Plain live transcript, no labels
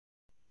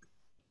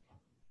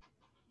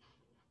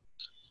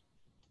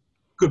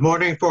Good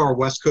morning for our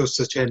West Coast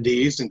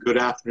attendees, and good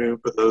afternoon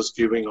for those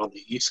viewing on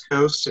the East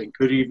Coast, and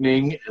good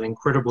evening and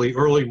incredibly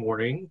early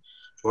morning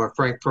to our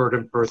Frankfurt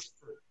and Perth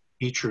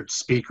featured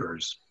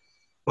speakers.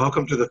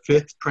 Welcome to the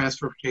fifth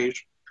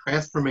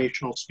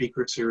Transformational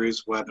Speaker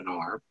Series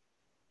webinar,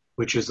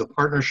 which is a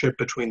partnership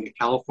between the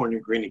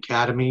California Green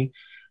Academy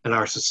and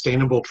our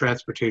sustainable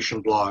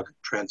transportation blog,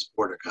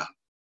 Transportica,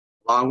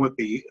 along with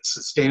the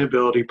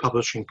sustainability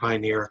publishing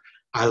pioneer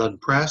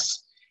Island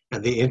Press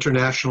and the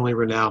internationally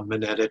renowned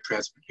Mineta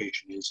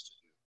Transportation Institute.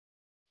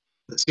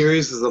 The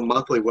series is a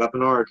monthly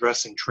webinar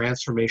addressing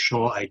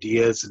transformational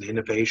ideas and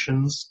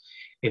innovations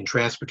in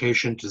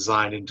transportation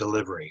design and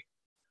delivery.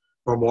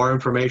 For more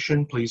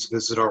information, please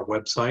visit our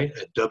website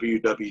at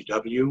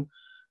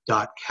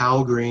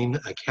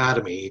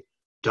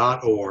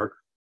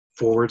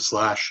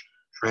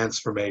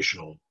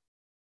www.calgreenacademy.org/transformational.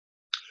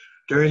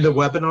 During the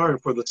webinar, and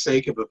for the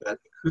sake of event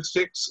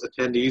acoustics,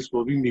 attendees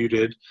will be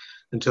muted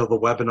until the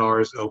webinar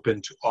is open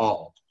to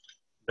all.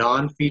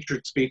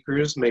 Non-featured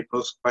speakers may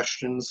post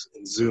questions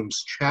in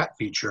Zoom's chat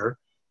feature,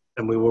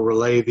 and we will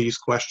relay these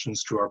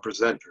questions to our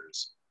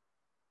presenters.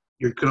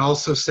 You can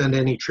also send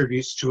any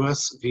tributes to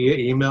us via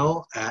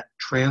email at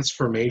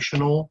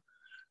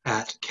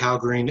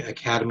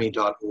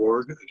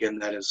transformational@calgreenacademy.org. Again,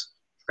 that is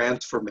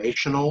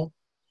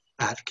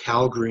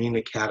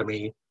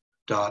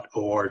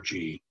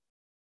transformational@calgreenacademy.org.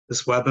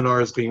 This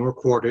webinar is being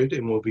recorded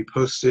and will be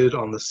posted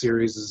on the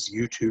series'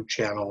 YouTube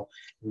channel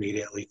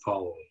immediately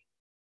following.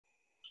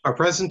 Our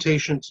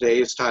presentation today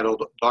is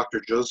titled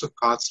Dr. Joseph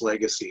Kott's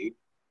Legacy,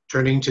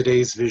 Turning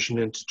Today's Vision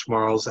into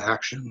Tomorrow's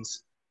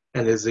Actions,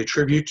 and is a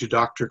tribute to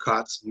Dr.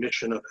 Kott's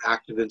mission of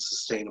active and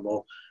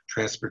sustainable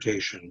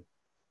transportation.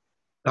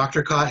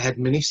 Dr. Kott had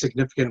many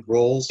significant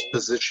roles,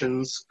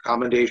 positions,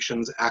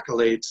 commendations,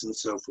 accolades, and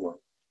so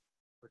forth.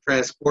 For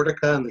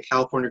Transportica and the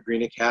California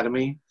Green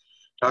Academy,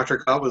 Dr.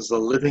 Kott was the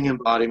living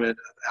embodiment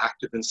of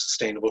active and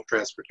sustainable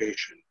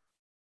transportation.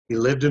 He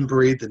lived and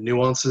breathed the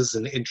nuances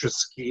and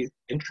intricacies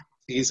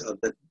of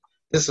the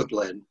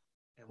discipline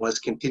and was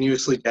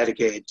continuously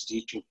dedicated to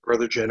teaching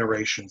further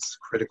generations the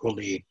critical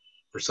need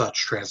for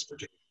such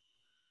transportation.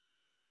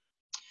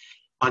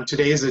 On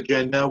today's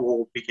agenda,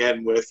 we'll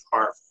begin with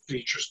our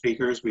feature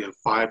speakers. We have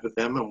 5 of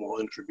them, and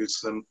we'll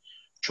introduce them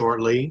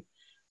shortly.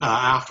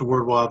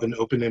 Afterward, we'll have an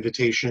open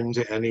invitation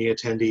to any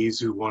attendees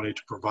who wanted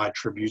to provide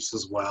tributes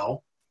as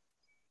well.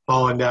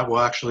 Following that,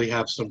 we'll actually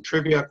have some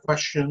trivia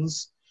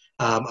questions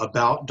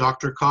about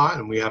Dr. Kott,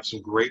 and we have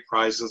some great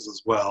prizes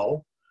as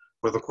well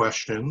for the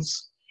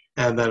questions.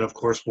 And then, of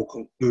course, we'll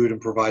conclude and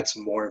provide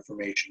some more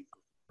information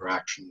for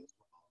action.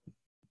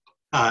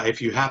 If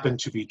you happen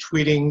to be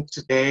tweeting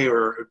today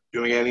or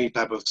doing any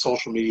type of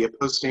social media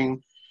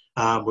posting,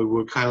 we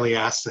would kindly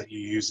ask that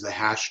you use the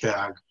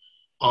hashtag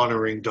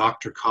honoring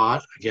Dr.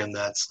 Kott. Again,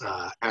 that's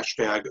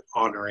hashtag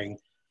honoring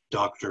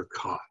Dr.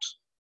 Kott.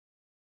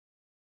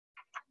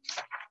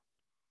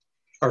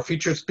 Our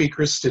featured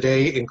speakers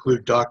today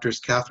include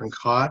Drs. Katherine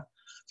Kott,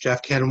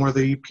 Jeff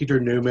Kenworthy, Peter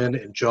Newman,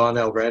 and John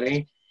L.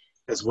 Renne,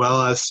 as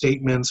well as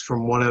statements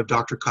from one of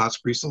Dr. Kott's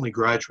recently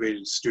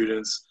graduated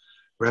students,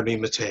 Remi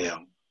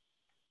Mateo.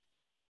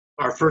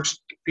 Our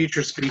first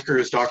featured speaker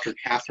is Dr.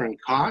 Katherine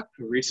Kott,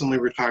 who recently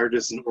retired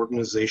as an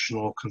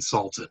organizational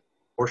consultant.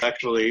 Or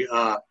actually,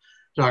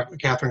 Dr.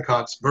 Katherine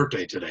Kott's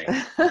birthday today.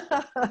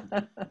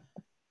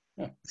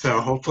 So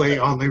hopefully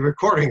on the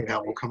recording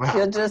that will come out.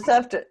 You just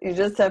have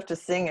to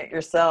sing it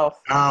yourself.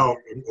 Oh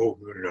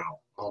no.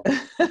 I'll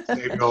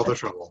save you all the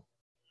trouble.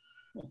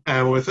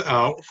 And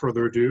without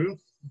further ado,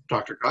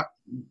 Dr. Kott.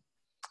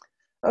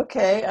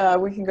 Okay,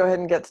 we can go ahead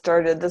and get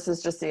started. This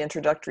is just the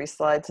introductory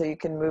slide, so you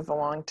can move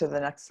along to the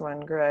next one,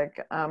 Greg.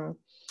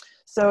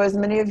 So as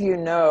many of you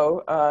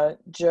know,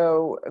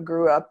 Joe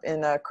grew up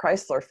in a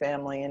Chrysler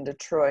family in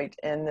Detroit,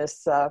 and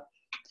this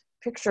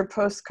picture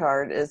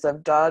postcard is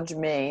of Dodge,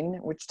 Maine,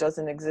 which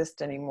doesn't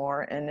exist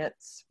anymore, and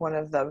it's one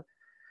of the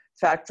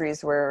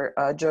factories where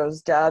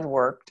Joe's dad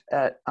worked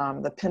at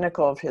the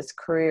pinnacle of his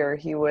career.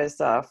 He was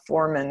a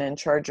foreman in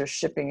charge of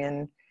shipping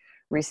and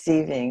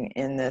receiving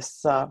in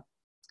this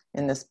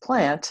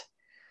plant.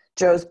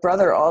 Joe's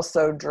brother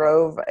also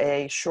drove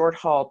a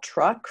short-haul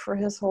truck for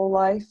his whole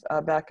life,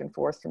 back and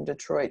forth from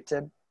Detroit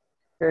to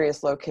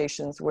various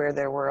locations where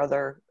there were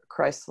other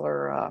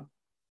Chrysler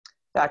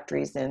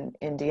factories in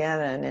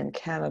Indiana and in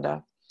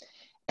Canada.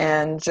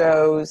 And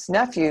Joe's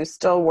nephew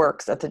still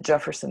works at the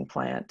Jefferson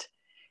plant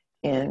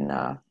in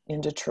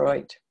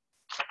Detroit.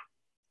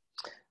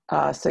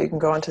 So you can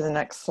go on to the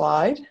next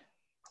slide.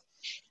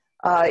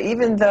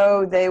 Even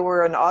though they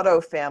were an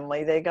auto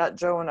family, they got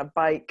Joe on a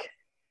bike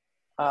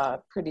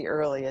pretty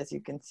early, as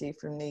you can see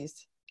from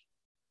these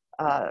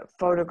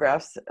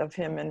photographs of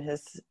him in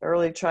his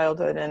early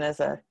childhood and as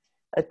a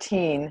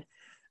teen,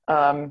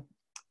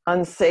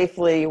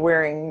 unsafely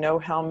wearing no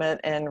helmet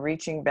and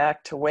reaching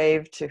back to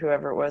wave to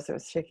whoever it was that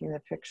was taking the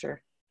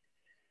picture.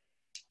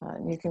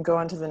 You can go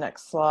on to the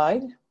next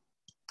slide.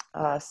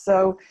 You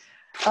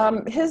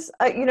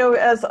know,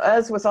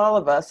 as with all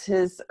of us,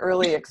 his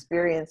early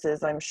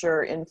experiences, I'm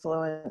sure,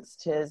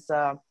 influenced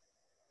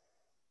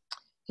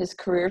his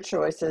career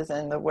choices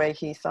and the way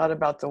he thought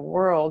about the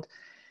world.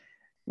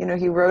 You know,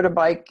 he rode a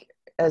bike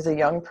as a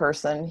young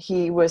person.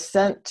 He was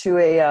sent to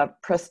a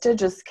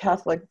prestigious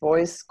Catholic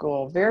boys'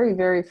 school, very,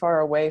 very far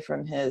away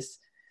from his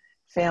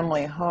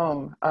family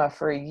home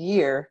for a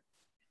year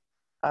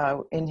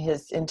in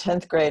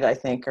 10th grade, I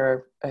think,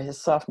 or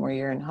his sophomore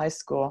year in high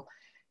school.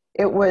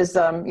 It was,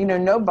 you know,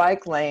 no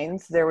bike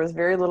lanes. There was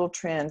very little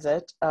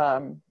transit.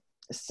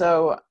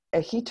 So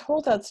he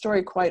told that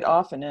story quite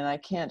often, and I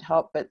can't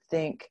help but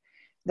think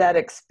that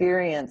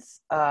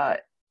experience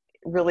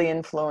really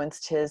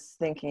influenced his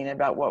thinking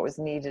about what was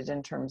needed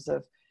in terms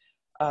of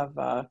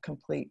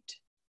complete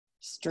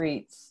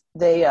streets.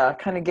 They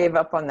kind of gave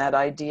up on that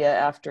idea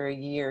after a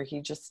year.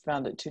 He just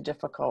found it too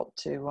difficult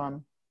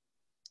to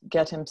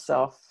get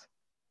himself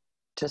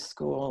to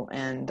school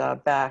and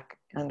back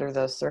under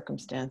those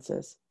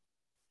circumstances.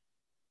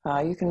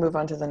 You can move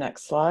on to the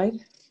next slide.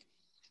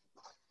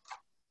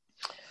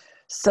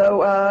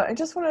 So I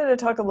just wanted to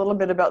talk a little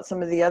bit about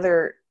some of the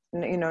other,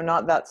 you know,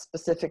 not that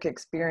specific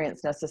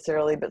experience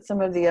necessarily, but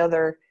some of the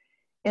other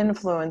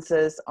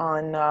influences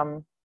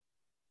on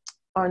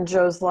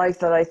Joe's life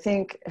that I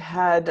think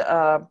had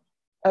a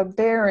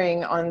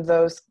bearing on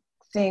those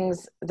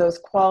things, those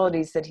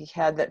qualities that he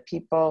had that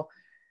people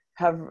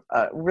have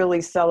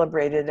really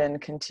celebrated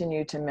and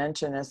continue to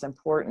mention as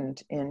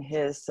important in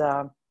his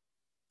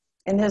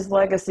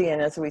legacy,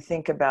 and as we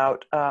think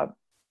about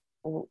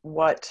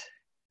what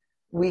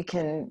we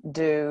can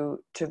do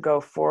to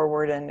go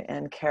forward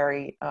and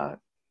carry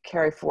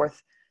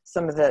forth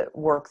some of the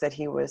work that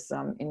he was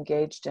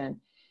engaged in.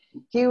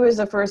 He was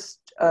a first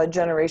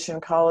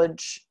generation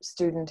college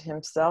student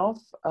himself.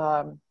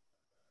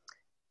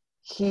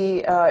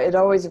 It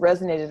always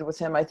resonated with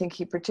him. I think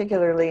he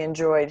particularly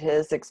enjoyed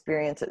his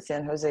experience at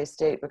San Jose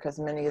State because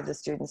many of the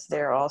students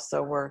there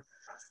also were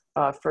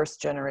first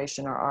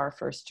generation or are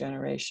first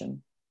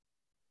generation.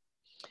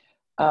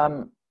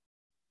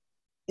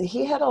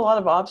 He had a lot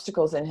of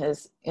obstacles in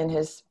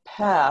his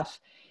path.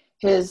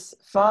 His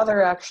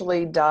father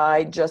actually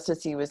died just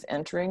as he was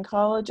entering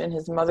college, and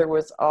his mother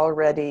was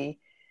already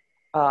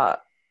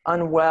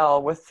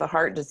unwell with the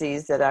heart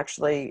disease that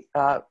actually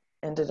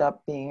ended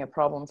up being a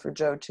problem for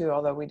Joe too,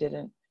 although we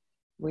didn't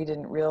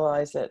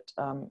realize it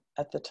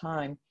at the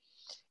time.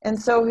 And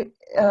so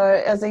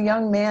as a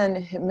young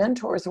man,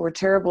 mentors were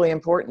terribly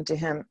important to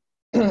him.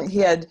 He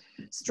had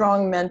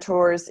strong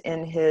mentors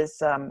in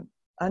his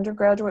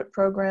undergraduate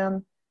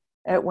program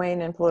at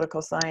Wayne in political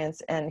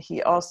science, and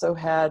he also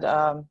had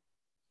a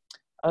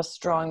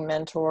strong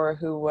mentor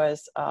who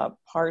was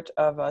part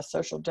of a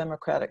social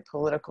democratic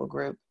political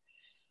group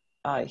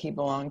he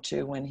belonged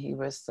to when he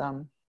was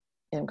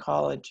in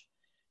college.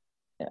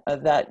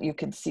 That you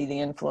could see the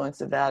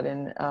influence of that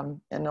in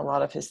a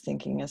lot of his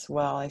thinking as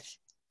well, I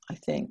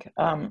think.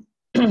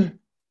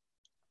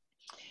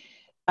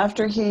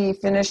 After he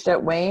finished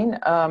at Wayne,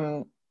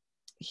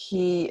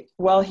 he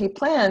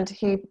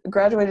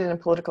graduated in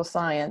political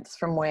science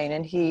from Wayne,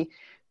 and he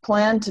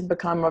planned to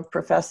become a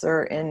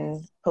professor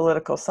in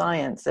political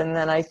science. And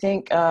then I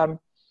think, and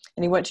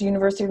he went to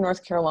University of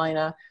North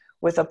Carolina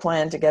with a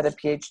plan to get a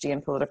PhD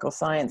in political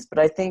science. But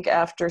I think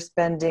after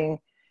spending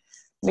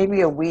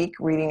maybe a week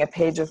reading a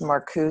page of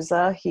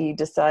Marcuse, he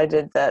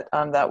decided that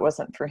that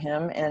wasn't for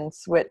him and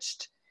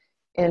switched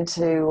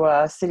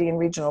into city and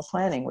regional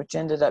planning, which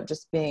ended up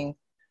just being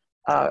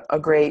a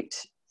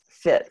great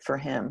fit for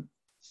him.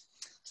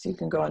 So you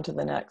can go on to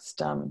the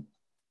next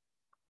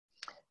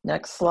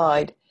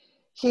slide.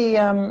 He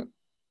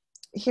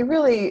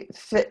really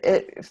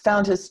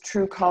found his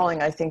true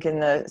calling, I think, in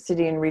the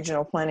city and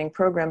regional planning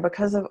program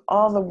because of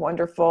all the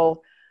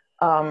wonderful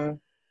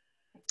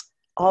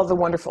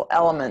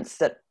elements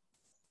that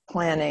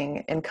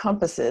planning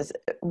encompasses.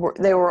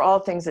 They were all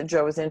things that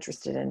Joe was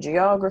interested in: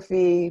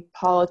 geography,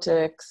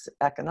 politics,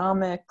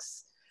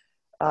 economics,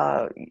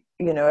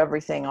 you know,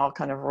 everything all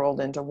kind of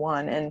rolled into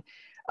one. And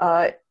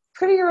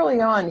pretty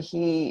early on,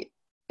 he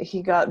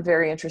got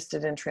very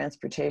interested in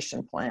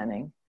transportation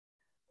planning,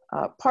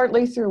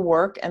 partly through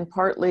work and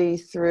partly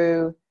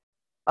through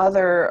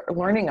other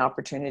learning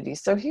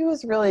opportunities. So he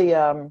was really,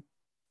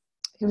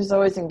 he was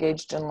always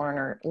engaged in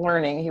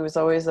learning. He was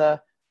always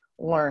a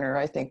learner,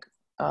 I think.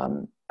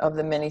 Of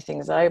the many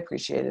things I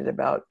appreciated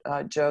about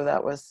Joe,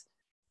 that was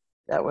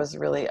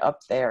really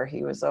up there.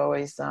 He was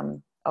always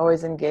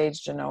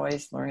engaged and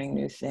always learning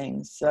new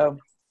things. So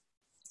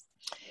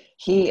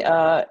he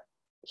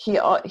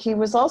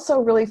was also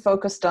really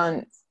focused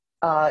on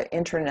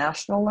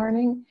international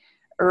learning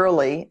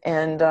early,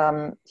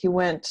 and he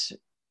went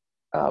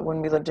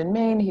when we lived in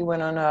Maine. He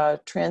went on a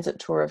transit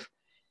tour of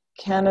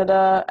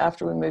Canada.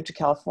 After we moved to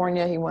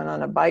California, he went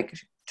on a bike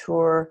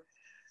tour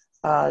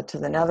to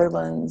the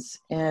Netherlands,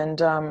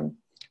 and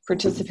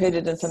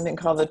participated in something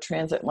called the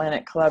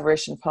Transatlantic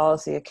Collaboration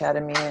Policy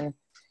Academy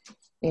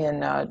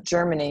in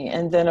Germany.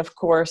 And then, of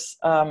course,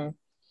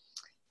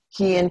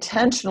 he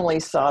intentionally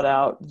sought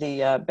out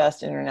the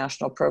best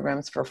international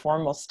programs for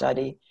formal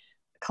study,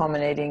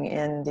 culminating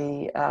in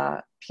the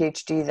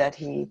PhD that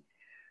he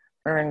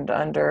earned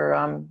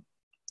under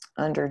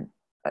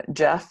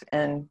Jeff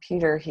and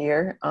Peter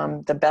here,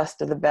 the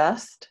best of the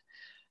best.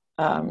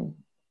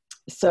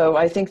 So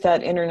I think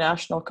that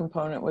international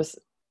component was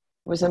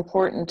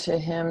important to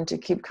him, to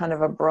keep kind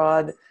of a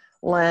broad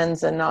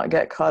lens and not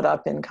get caught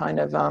up in kind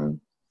of,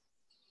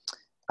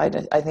 I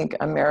think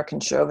American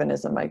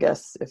chauvinism, I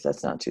guess, if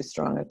that's not too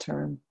strong a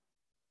term.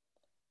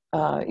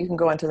 You can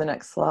go on to the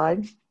next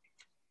slide.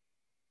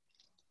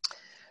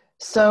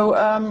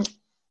 So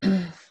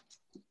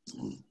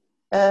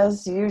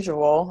as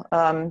usual,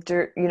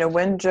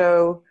 when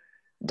Joe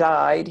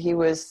died, he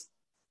was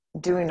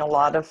doing a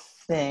lot of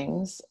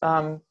things.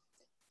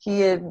 He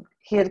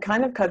had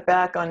kind of cut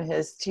back on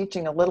his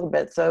teaching a little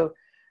bit. So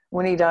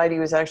when he died, he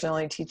was actually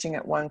only teaching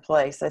at one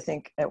place. I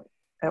think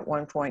at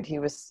one point he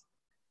was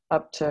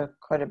up to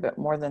quite a bit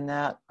more than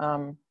that.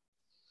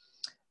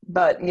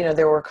 But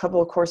there were a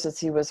couple of courses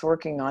he was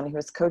working on. He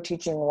was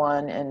co-teaching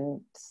one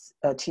and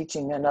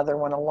teaching another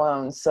one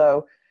alone.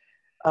 So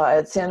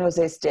at San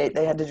Jose State,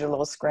 they had to do a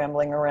little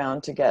scrambling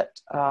around to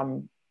get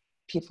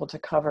people to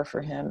cover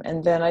for him.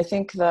 And then I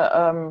think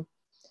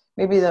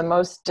maybe the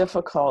most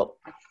difficult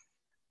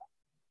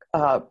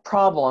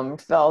problem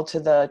fell to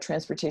the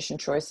Transportation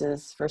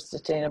Choices for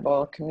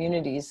Sustainable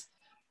Communities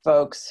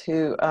folks,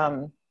 who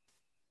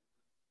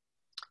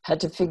had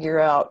to figure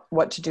out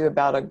what to do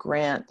about a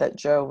grant that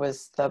Joe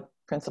was the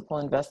principal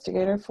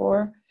investigator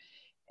for.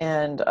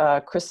 And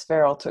Chris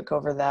Farrell took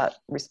over that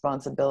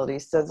responsibility.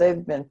 So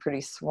they've been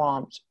pretty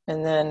swamped.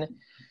 And then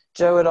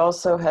Joe had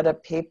also had a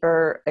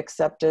paper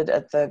accepted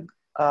at the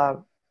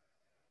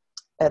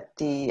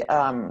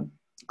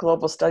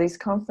Global Studies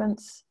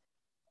Conference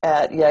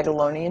at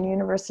Jagiellonian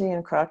University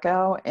in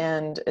Krakow.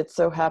 And it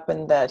so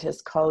happened that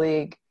his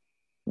colleague,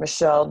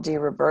 Michelle de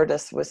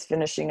Robertis, was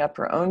finishing up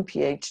her own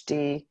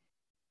PhD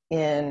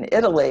in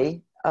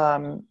Italy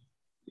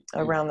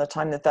around the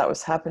time that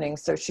was happening.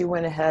 So she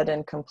went ahead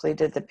and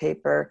completed the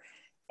paper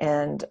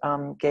and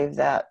gave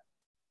that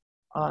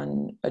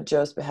on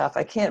Joe's behalf.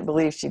 I can't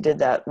believe she did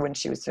that when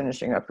she was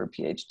finishing up her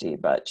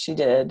PhD, but she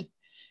did.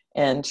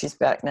 And she's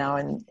back now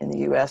in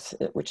the US,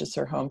 which is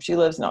her home. She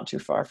lives not too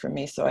far from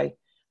me, so I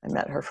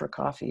met her for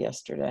coffee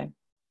yesterday.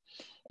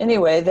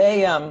 Anyway,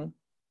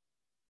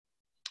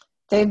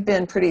 they've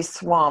been pretty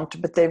swamped,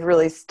 but they've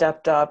really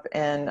stepped up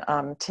and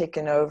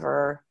taken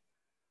over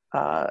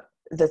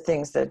the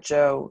things that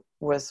Joe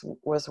was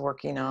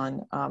working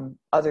on,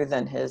 other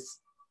than his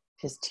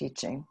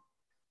teaching.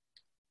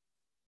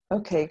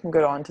 Okay, you can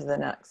go on to the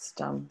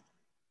next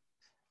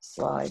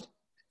slide.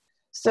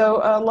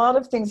 So a lot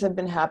of things have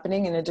been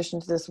happening in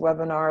addition to this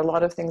webinar. A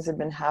lot of things have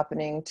been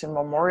happening to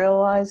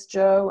memorialize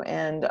Joe,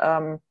 and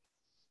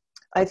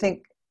I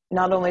think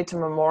not only to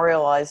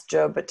memorialize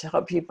Joe, but to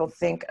help people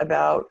think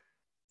about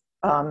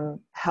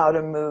how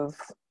to move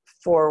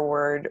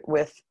forward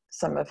with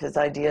some of his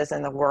ideas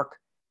and the work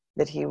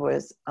that he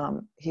was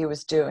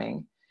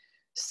doing.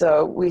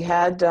 So we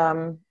had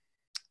the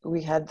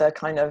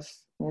kind of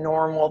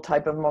normal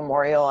type of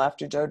memorial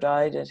after Joe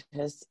died at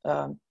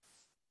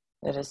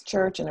his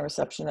church, and a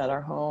reception at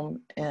our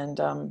home, and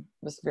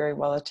was very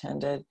well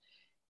attended.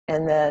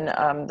 And then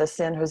the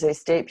San Jose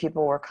State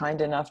people were kind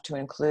enough to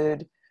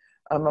include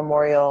a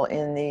memorial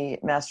in the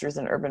Masters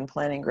in Urban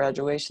Planning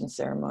graduation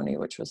ceremony,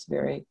 which was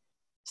very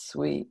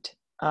sweet.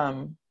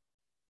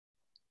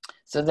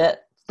 So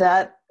that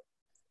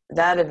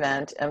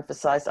event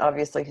emphasized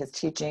obviously his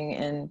teaching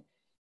and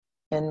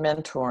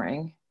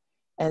mentoring.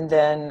 And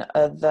then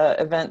the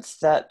events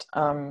that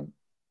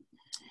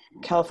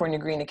California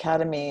Green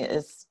Academy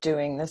is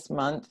doing this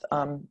month,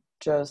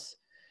 Joe's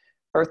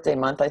birthday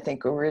month. I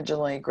think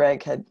originally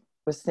Greg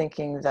was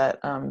thinking that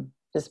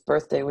his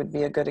birthday would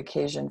be a good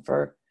occasion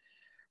for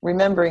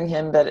remembering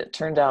him, but it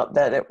turned out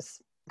that it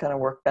was going to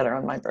work better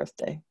on my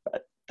birthday,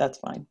 but that's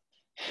fine.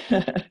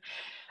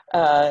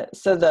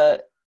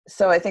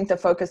 So I think the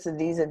focus of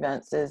these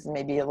events is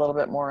maybe a little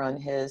bit more on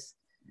his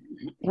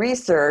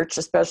research,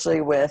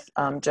 especially with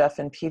Jeff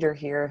and Peter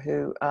here,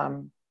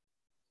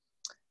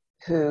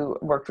 who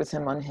worked with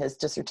him on his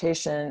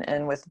dissertation,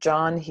 and with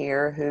John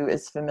here, who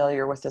is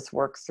familiar with this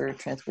work through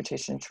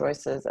Transportation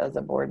Choices as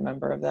a board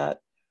member of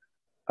that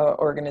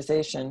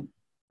organization.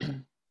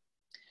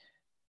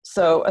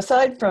 So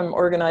aside from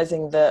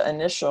organizing the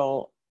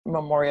initial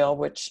memorial,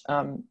 which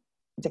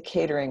the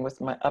catering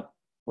was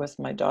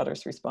my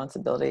daughter's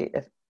responsibility.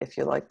 If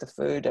you like the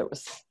food, it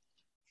was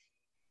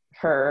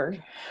her,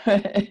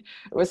 it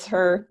was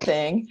her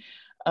thing.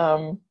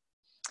 And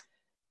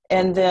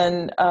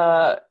then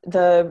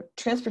the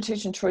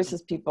Transportation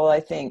Choices people, I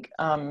think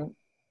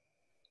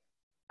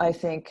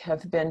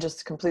have been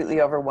just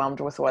completely overwhelmed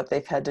with what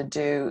they've had to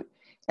do,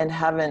 and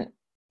have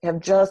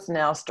just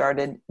now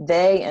started,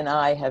 they and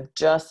I have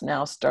just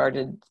now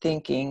started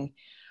thinking,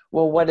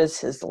 well, what does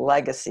his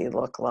legacy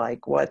look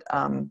like? What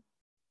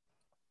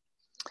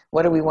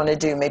do we want to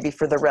do maybe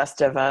for the rest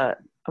of a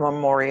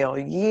memorial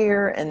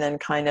year, and then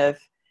kind of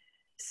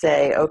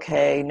say,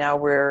 okay, now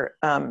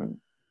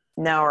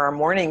now our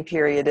mourning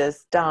period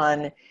is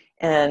done,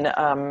 and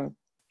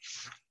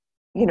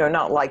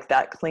not like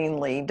that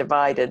cleanly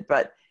divided,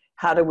 but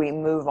how do we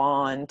move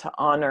on to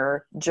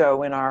honor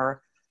Joe in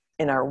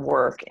our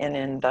work and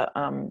in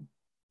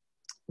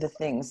the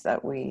things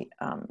that we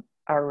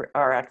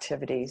our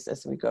activities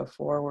as we go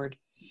forward.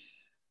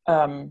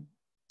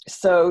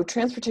 So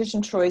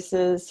Transportation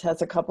Choices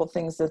has a couple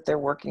things that they're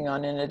working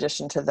on in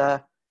addition to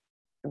the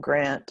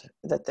grant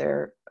that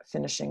they're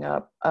finishing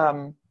up.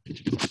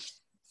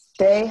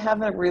 They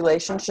have a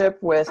relationship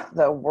with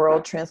the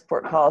World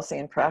Transport Policy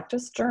and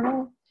Practice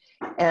Journal,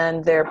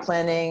 and they're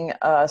planning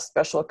a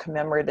special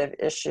commemorative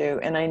issue.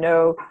 And I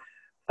know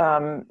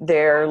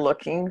they're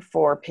looking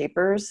for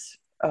papers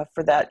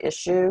for that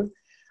issue.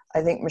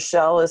 I think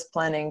Michelle is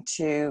planning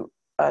to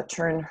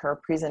turn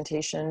her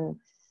presentation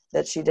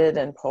that she did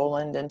in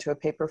Poland into a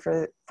paper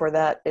for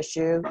that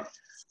issue.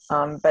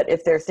 But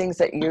if there are things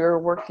that you're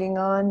working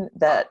on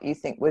that you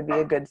think would be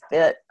a good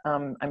fit,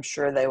 I'm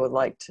sure they would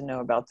like to know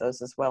about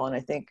those as well. And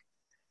I think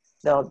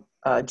they'll,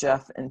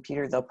 Jeff and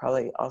Peter, they'll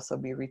probably also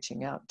be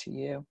reaching out to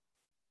you.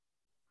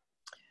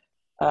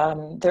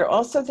 They're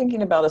also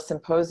thinking about a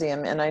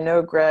symposium, and I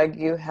know, Greg,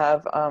 you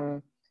have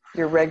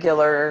your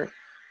regular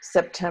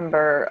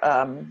September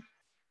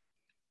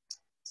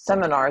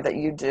seminar that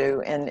you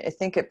do, and I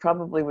think it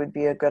probably would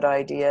be a good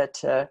idea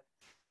to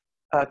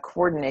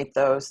coordinate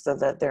those so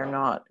that they're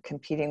not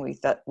competing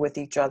with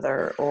each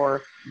other,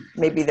 or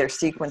maybe they're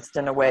sequenced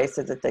in a way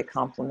so that they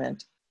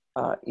complement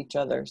each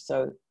other.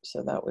 So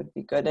that would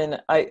be good,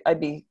 and I'd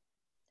be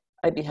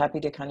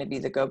happy to kind of be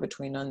the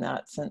go-between on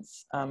that,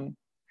 since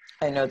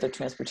I know the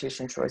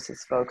Transportation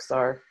Choices folks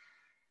are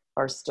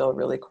still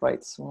really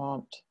quite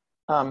swamped.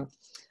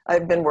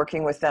 I've been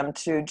working with them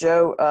too.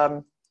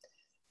 Joe,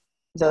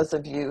 those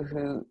of you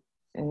who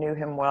knew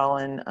him well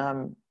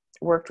and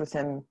worked with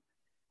him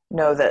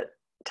know that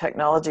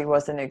technology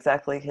wasn't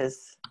exactly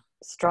his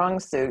strong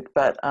suit,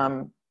 but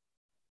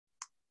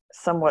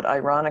somewhat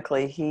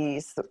ironically,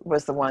 he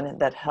was the one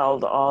that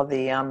held all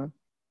the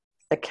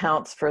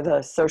accounts for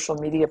the social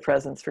media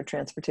presence for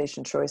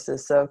Transportation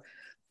Choices. So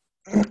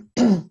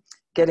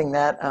getting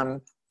that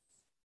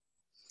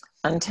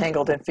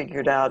untangled and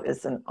figured out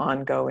is an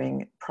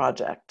ongoing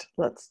project,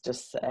 let's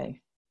just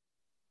say.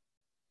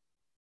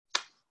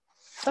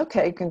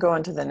 Okay, you can go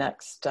on to the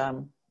next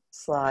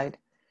slide.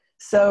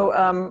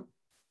 So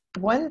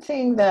one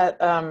thing that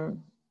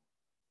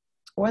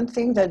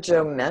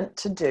Joe meant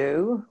to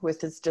do with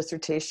his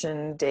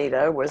dissertation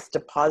data was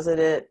deposit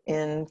it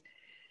in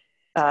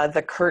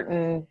the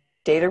Curtin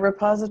data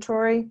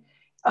repository,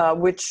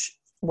 which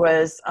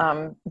was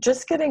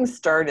just getting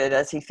started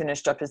as he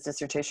finished up his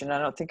dissertation. I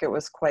don't think it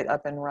was quite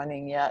up and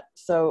running yet.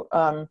 So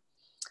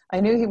I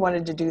knew he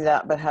wanted to do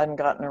that, but hadn't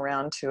gotten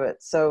around to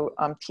it. So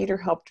Peter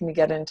helped me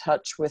get in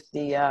touch with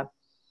the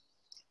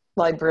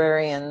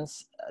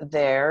librarians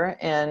there,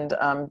 and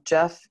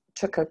Jeff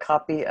took a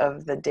copy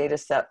of the data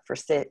set for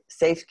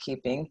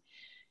safekeeping.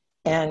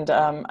 And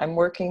I'm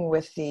working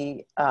with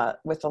the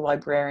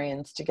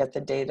librarians to get the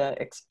data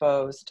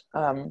exposed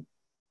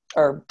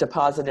or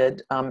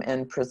deposited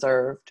and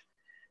preserved.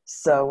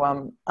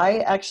 So I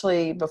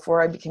actually,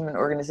 before I became an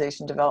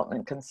organization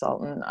development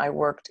consultant, I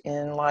worked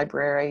in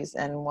libraries,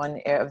 and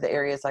one of the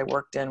areas I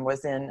worked in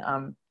was in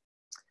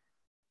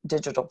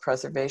digital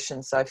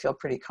preservation. So I feel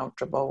pretty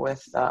comfortable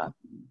with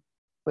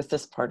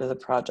this part of the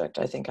project.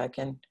 I think I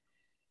can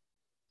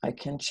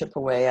chip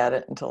away at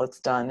it until it's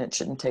done. It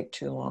shouldn't take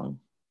too long.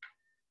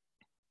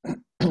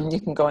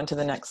 You can go into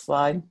the next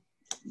slide.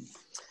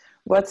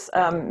 What's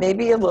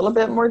maybe a little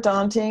bit more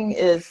daunting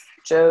is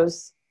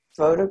Joe's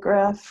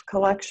photograph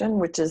collection,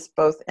 which is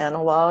both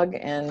analog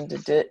and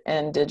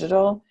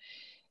digital.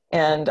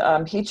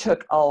 And he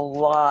took a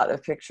lot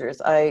of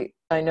pictures. I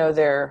know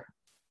there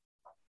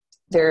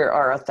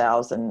are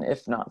 1,000,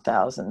 if not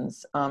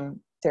thousands.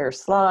 There are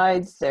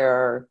slides, there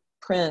are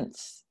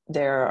prints,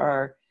 there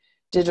are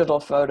digital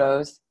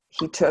photos.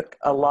 He took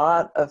a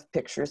lot of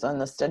pictures on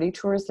the study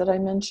tours that I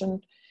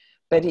mentioned,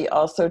 but he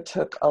also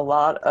took a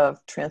lot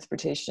of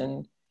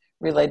transportation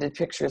related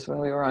pictures when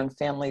we were on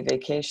family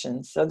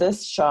vacations. So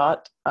this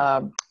shot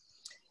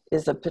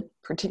is a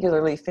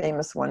particularly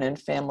famous one in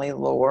family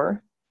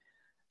lore.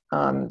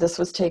 This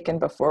was taken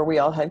before we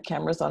all had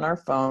cameras on our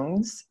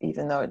phones,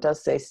 even though it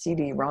does say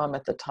CD-ROM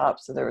at the top,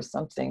 so there was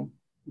something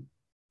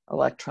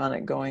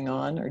electronic going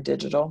on, or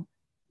digital.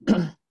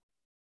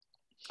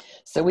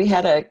 So we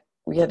had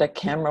a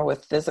camera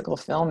with physical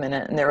film in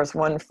it, and there was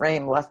one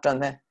frame left on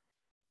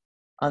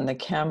the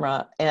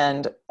camera,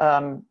 and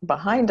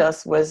behind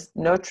us was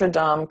Notre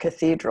Dame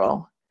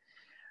Cathedral.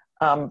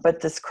 But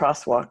this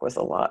crosswalk was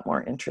a lot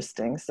more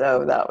interesting.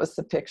 So that was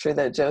the picture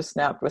that Joe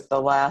snapped with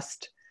the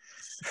last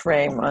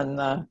frame on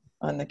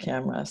the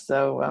camera.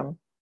 So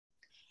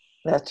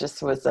that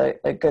just was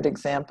a good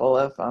example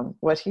of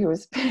what he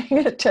was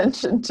paying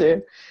attention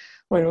to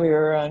when we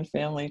were on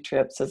family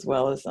trips, as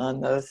well as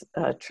on those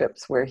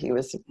trips where he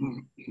was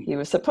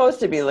supposed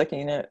to be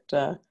looking at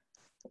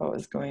what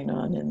was going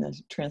on in the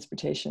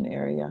transportation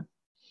area.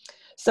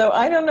 So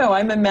I don't know,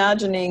 I'm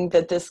imagining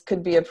that this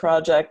could be a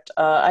project.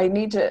 I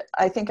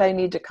think I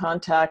need to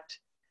contact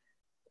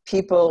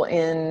people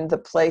in the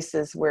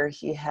places where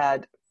he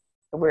had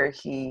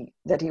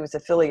that he was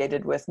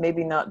affiliated with,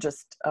 maybe not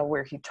just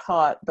where he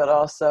taught, but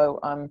also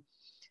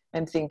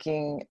I'm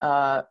thinking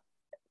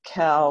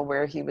Cal,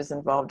 where he was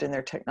involved in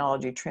their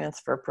technology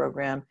transfer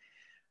program,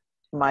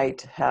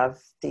 might have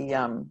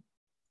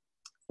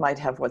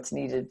what's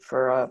needed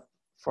for a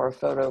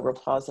photo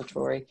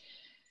repository.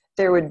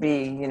 There would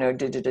be, you know,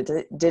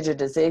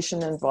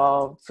 digitization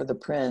involved for the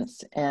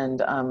prints,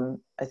 and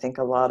I think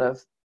a lot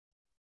of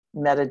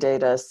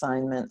metadata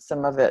assignment.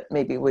 Some of it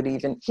maybe would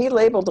even, he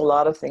labeled a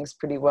lot of things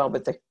pretty well,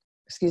 but there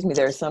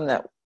are some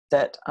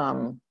that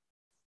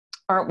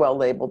aren't well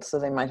labeled, so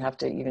they might have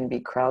to even be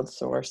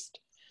crowdsourced.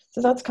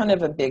 So that's kind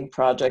of a big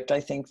project, I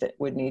think, that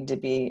would need to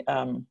be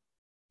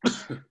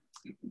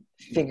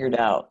figured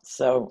out.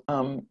 So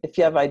if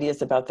you have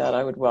ideas about that,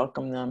 I would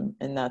welcome them.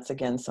 And that's,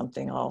 again,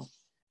 something I'll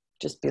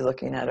just be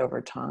looking at over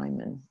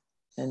time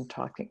and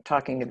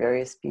talking to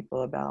various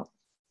people about.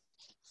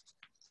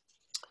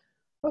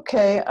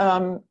 Okay,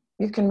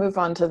 you can move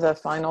on to the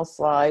final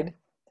slide.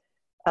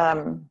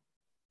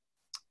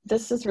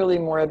 This is really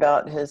more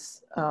about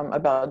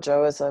about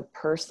Joe as a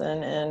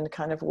person and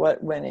kind of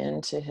what went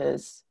into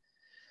his,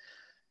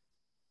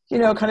 you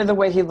know, kind of the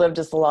way he lived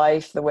his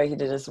life, the way he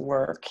did his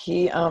work.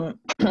 He,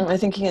 I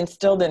think he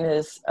instilled in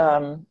his,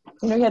 you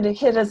know, he had to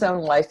hit his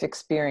own life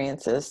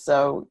experiences.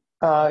 So,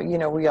 you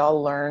know, we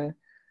all learn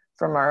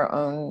from our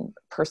own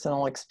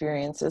personal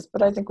experiences,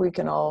 but I think we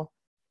can all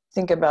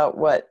think about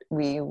what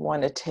we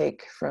want to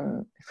take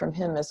from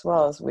him as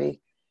well as we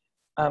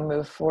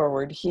move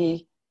forward.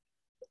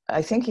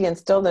 I think he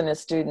instilled in his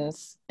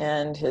students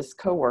and his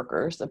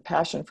coworkers a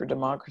passion for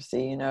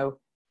democracy. You know,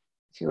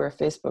 if you were a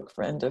Facebook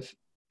friend of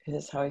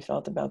his, how he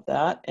felt about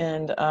that,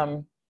 and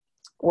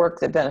work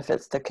that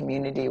benefits the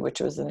community,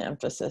 which was an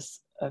emphasis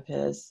of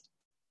his.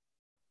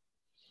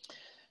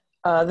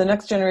 The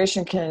next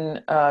generation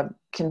can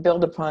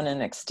build upon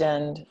and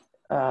extend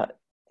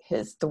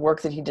the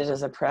work that he did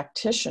as a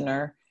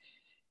practitioner,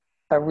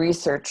 a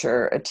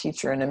researcher, a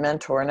teacher, and a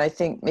mentor. And I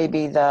think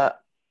maybe the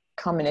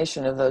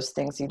combination of those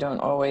things you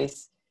don't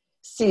always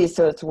see,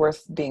 so it's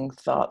worth being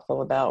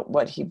thoughtful about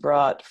what he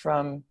brought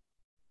from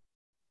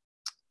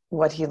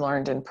what he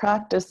learned in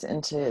practice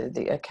into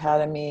the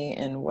academy,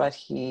 and what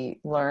he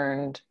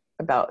learned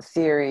about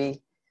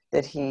theory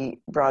that he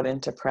brought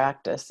into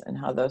practice, and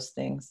how those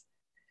things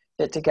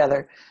fit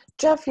together.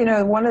 Jeff, you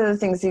know, one of the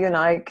things you and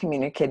I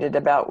communicated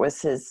about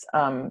was his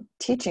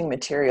teaching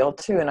material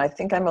too, and I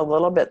think I'm a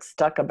little bit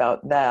stuck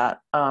about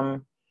that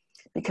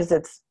because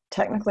it's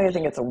technically, I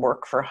think it's a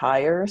work for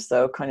hire,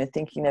 so kind of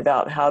thinking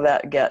about how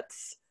that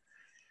gets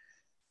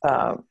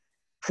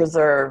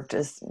preserved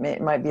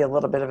might be a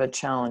little bit of a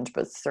challenge,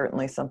 but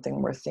certainly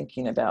something worth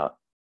thinking about.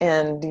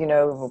 And, you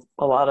know,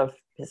 a lot of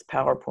his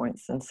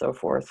PowerPoints and so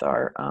forth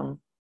are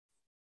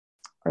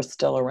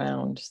still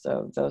around.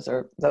 So those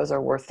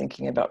are worth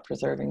thinking about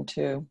preserving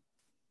too.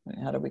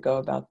 How do we go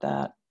about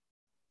that?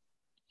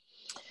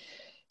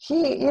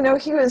 He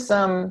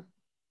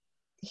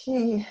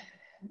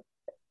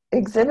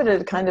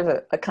exhibited kind of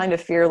a kind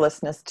of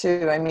fearlessness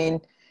too. I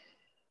mean,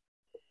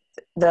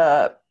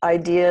 the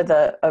idea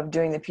of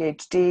doing the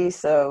PhD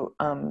so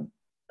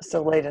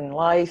late in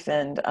life,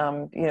 and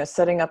you know,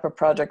 setting up a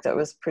project that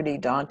was pretty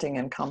daunting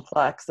and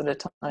complex at a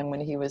time when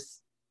he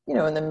was, you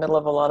know, in the middle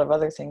of a lot of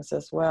other things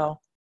as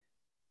well.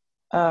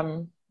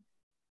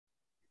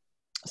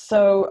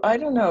 So I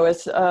don't know,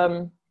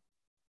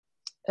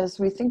 as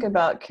we think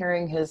about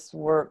carrying his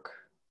work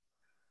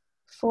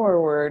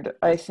forward,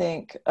 I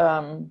think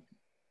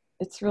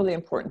it's really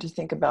important to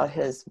think about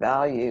his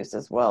values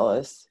as well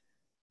as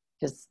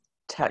his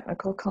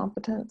technical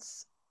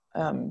competence.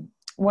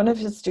 One of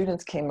his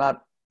students came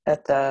up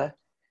at the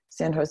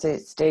San Jose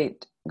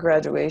State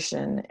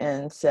graduation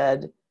and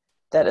said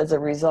that as a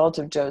result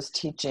of Joe's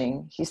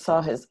teaching, he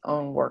saw his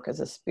own work as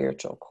a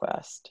spiritual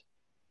quest.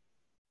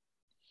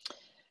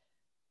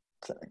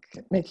 It's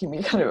making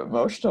me kind of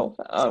emotional.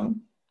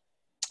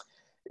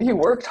 He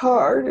worked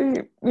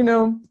hard, you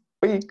know,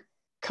 we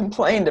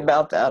complained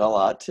about that a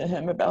lot to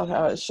him, about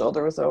how his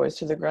shoulder was always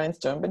to the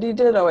grindstone, but he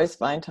did always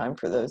find time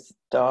for those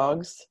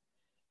dogs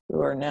who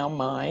are now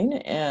mine,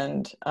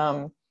 and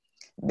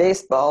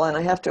baseball. And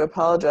I have to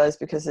apologize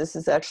because this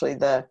is actually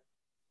the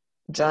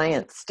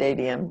Giants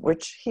stadium,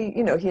 which he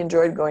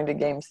enjoyed going to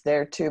games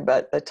there too,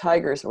 but the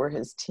Tigers were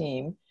his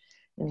team,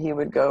 and he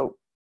would go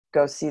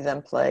see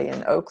them play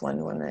in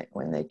Oakland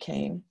when they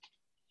came.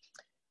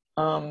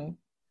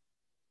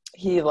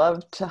 He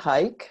loved to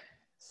hike,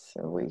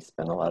 so we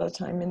spent a lot of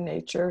time in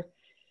nature,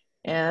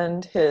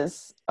 and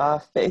his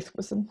faith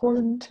was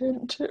important to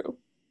him too.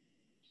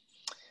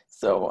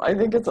 So I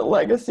think it's a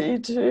legacy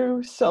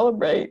to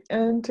celebrate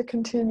and to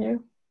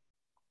continue.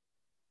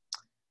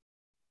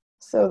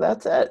 So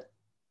that's it.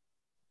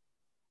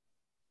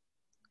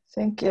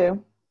 Thank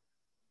you.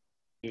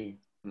 Thank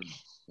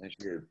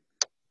you.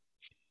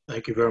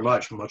 Thank you very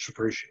much. Much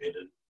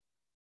appreciated.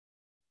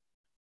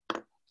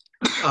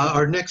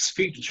 Our next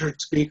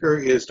featured speaker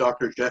is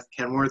Dr. Jeff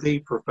Kenworthy,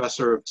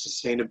 Professor of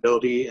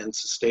Sustainability and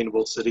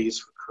Sustainable Cities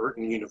for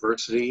Curtin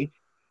University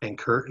and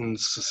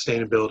Curtin's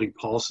Sustainability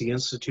Policy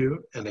Institute,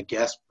 and a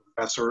guest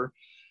professor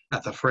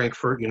at the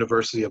Frankfurt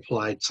University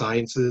Applied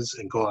Sciences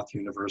and Goethe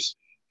University.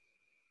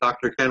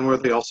 Dr.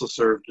 Kenworthy also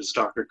served as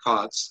Dr.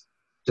 Kott's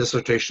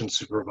dissertation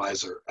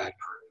supervisor at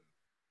Curtin.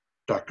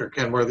 Dr.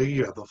 Kenworthy,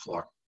 you have the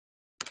floor.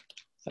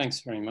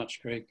 Thanks very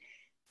much, Greg.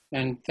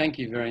 And thank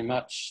you very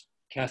much,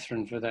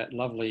 Katherine, for that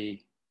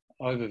lovely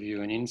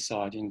overview and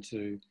insight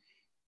into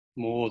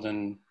more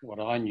than what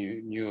I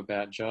knew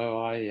about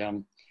Joe.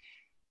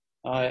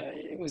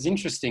 It was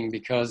interesting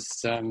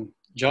because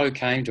Joe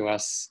came to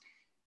us,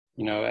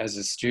 you know, as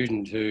a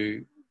student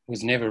who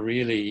was never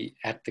really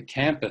at the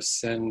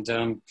campus. And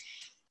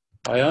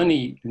I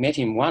only met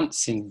him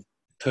once in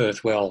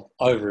Perth, well,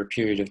 over a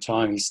period of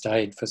time. He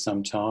stayed for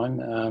some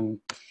time.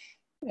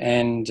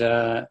 And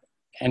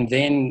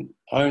then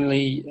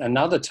only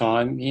another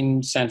time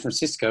in San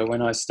Francisco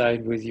when I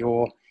stayed with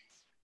you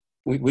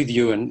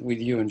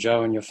and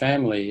Joe and your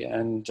family.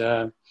 And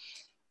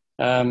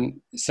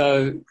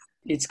so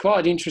it's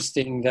quite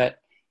interesting that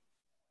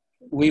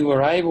we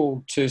were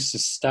able to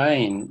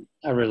sustain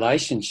a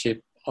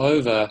relationship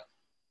over,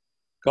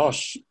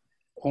 gosh,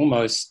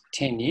 almost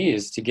 10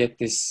 years to get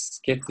this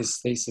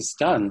thesis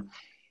done.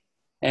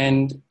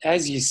 And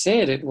as you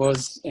said, it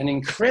was an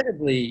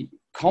incredibly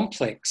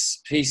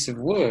complex piece of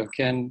work.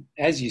 And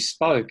as you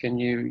spoke and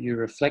you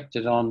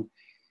reflected on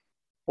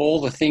all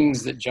the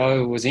things that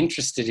Joe was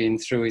interested in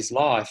through his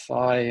life,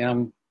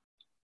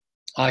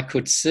 I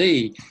could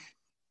see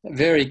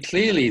very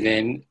clearly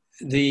then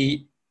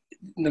the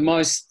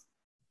most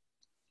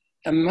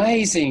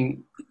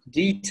amazing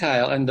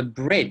detail and the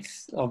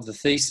breadth of the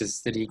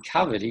thesis that he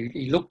covered.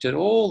 He looked at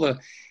all the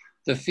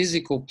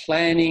physical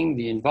planning,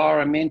 the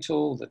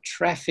environmental, the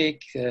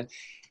traffic, the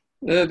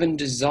urban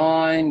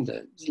design,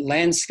 the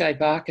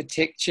landscape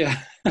architecture.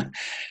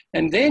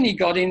 And then he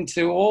got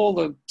into all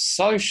the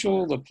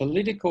social, the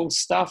political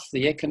stuff,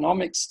 the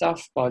economic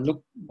stuff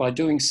by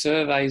doing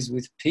surveys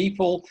with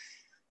people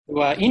who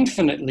are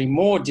infinitely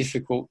more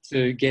difficult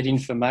to get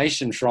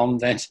information from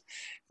than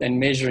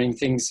measuring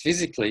things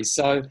physically.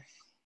 So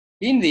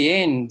in the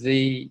end,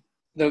 the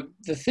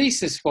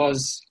thesis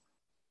was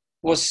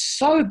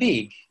so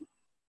big,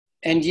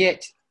 and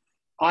yet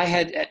I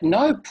had at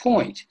no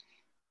point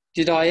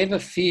did I ever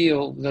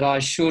feel that I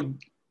should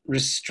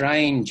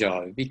restrain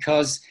Joe,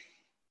 because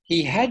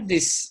he had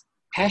this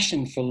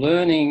passion for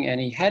learning, and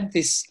he had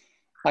this,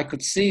 I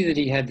could see that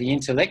he had the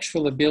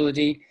intellectual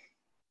ability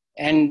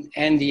and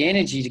the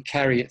energy to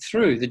carry it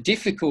through. The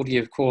difficulty,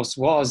 of course,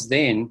 was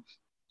then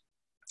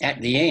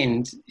at the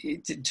end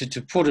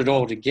to put it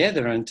all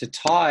together and to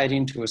tie it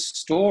into a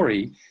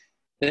story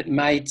that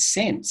made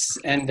sense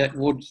and that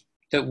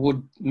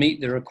would meet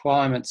the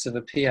requirements of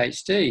a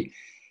PhD.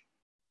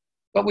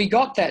 But we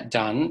got that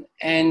done,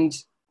 and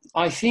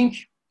I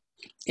think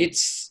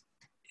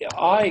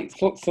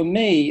for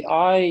me,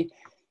 I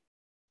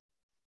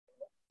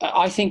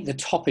think the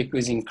topic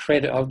was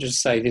incredible. I'll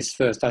just say this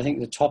first. I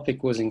think the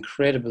topic was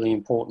incredibly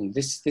important.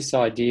 This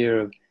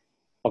idea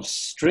of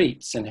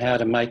streets and how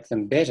to make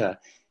them better.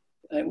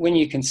 When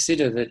you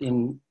consider that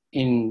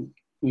in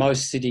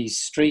most cities,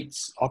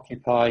 streets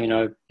occupy, you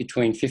know,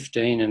 between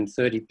 15 and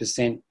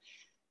 30%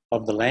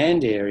 of the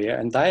land area,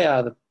 and they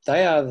are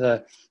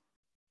the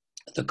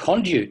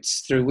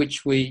conduits through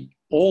which we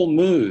all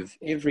move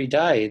every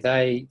day.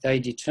 They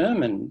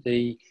determine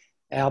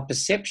our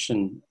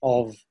perception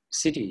of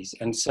cities.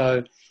 And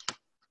so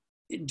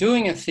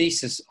doing a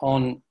thesis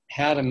on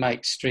how to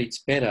make streets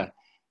better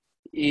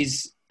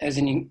is as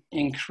an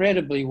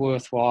incredibly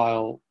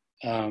worthwhile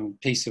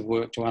piece of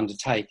work to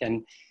undertake.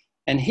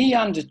 And he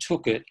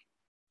undertook it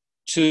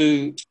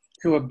to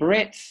a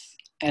breadth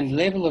and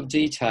level of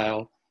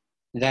detail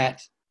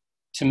that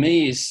to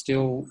me is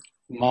still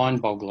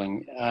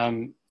mind-boggling.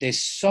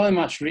 There's so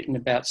much written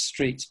about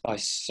streets by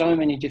so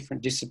many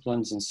different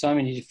disciplines and so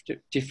many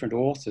different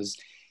authors.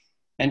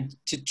 And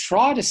to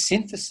try to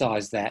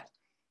synthesize that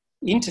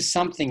into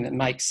something that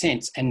makes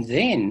sense and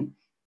then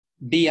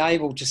be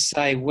able to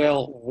say,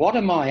 well, what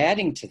am I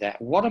adding to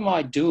that? What am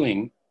I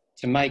doing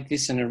to make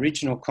this an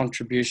original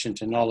contribution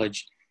to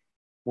knowledge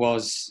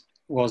was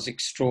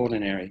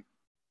extraordinary.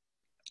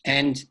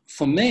 And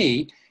for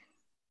me,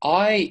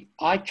 I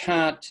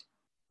can't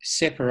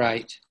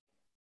separate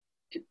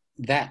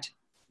that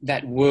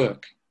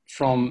work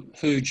from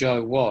who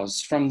Joe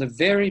was. From the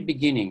very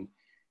beginning,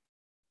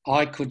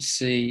 I could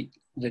see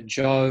that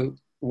Joe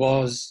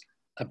was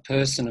a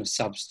person of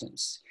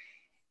substance.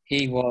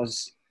 He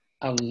was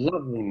a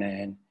lovely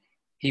man.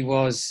 He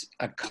was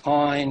a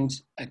kind,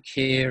 a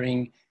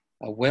caring,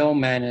 a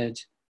well-mannered,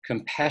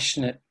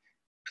 compassionate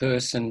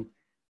person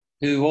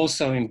who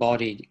also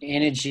embodied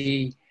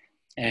energy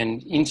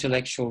and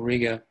intellectual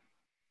rigor.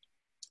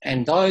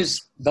 And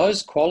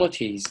those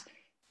qualities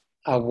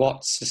are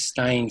what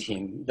sustained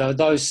him.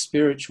 Those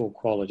spiritual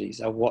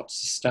qualities are what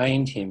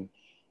sustained him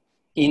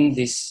in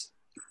this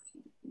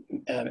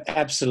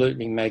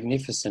absolutely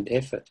magnificent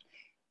effort.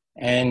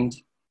 And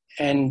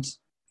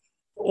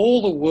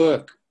all the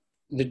work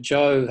that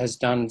Joe has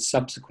done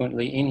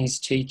subsequently in his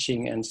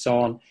teaching and so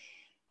on,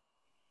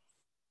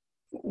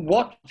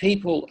 what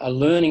people are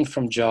learning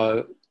from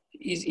Joe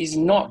is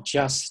not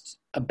just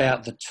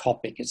about the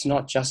topic. It's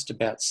not just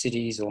about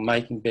cities or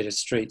making better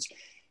streets,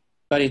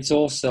 but it's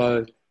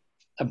also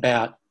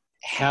about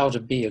how to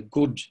be a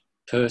good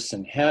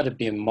person, how to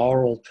be a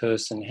moral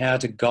person, how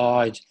to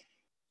guide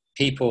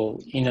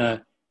people in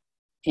a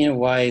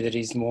way that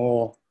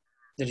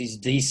is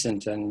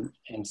decent and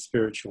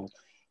spiritual.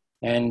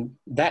 And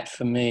that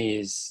for me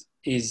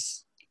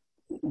is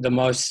the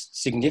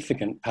most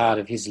significant part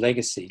of his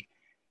legacy.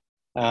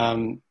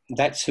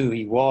 That's who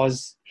he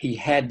was. He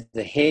had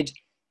the head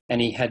and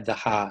he had the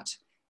heart.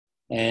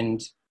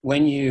 And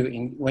when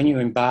you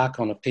embark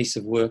on a piece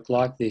of work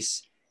like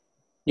this,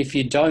 if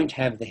you don't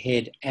have the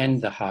head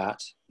and the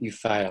heart, you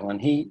fail.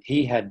 And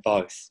he had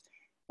both,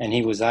 and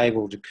he was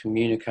able to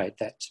communicate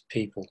that to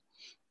people.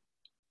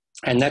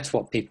 And that's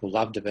what people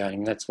loved about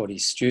him. That's what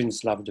his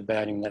students loved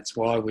about him. That's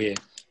why we're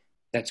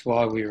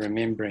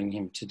remembering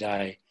him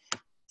today,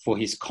 for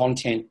his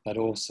content, but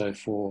also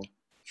for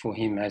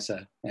him as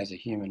a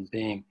human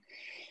being.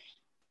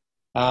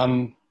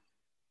 And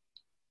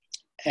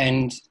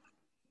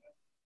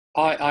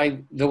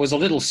there was a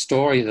little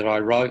story that I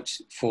wrote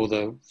for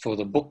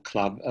the book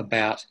club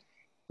about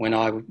when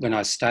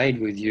I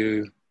stayed with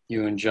you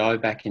and Joe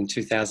back in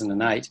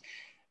 2008.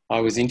 I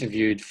was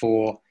interviewed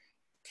for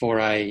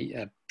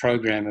a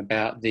program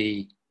about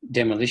the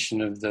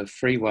demolition of the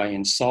freeway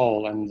in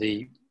Seoul and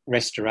the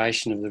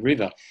restoration of the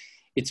river.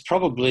 It's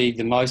probably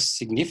the most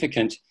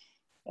significant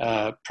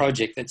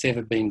project that's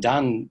ever been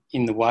done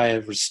in the way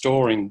of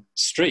restoring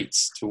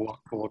streets or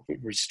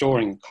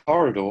restoring a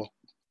corridor.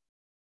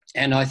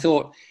 And I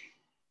thought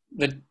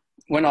that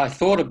when I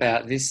thought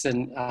about this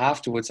and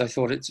afterwards, I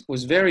thought it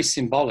was very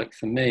symbolic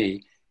for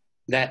me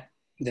that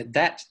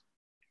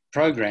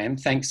program,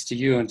 thanks to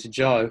you and to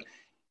Joe,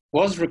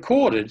 was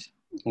recorded,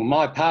 or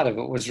my part of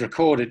it was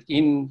recorded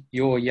in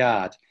your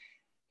yard,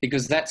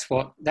 because that's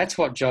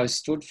what Joe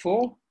stood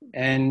for.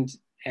 And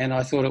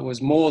I thought it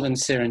was more than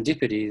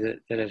serendipity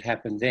that had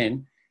happened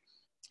then.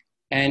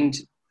 And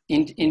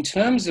in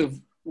terms of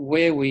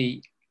where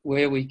we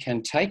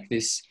can take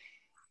this,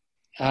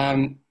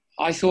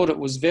 I thought it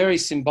was very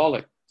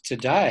symbolic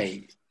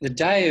today, the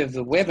day of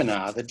the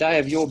webinar, the day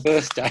of your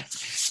birthday,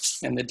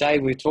 and the day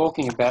we're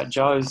talking about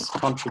Joe's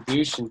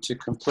contribution to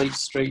complete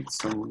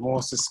streets and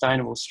more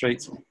sustainable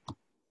streets.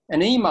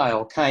 An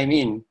email came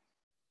in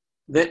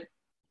that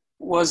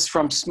was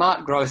from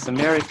Smart Growth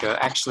America,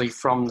 actually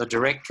from the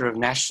director of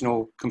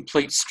National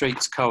Complete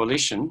Streets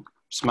Coalition,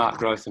 Smart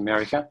Growth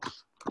America,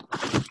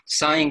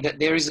 saying that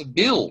there is a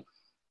bill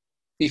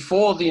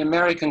before the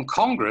American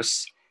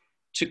Congress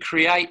to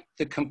create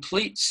the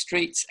Complete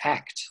Streets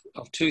Act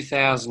of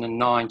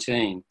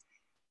 2019.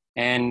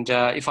 And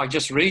if I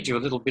just read you a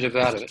little bit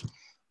about it.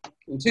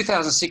 In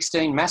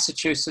 2016,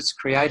 Massachusetts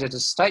created a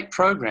state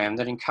program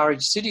that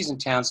encouraged cities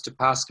and towns to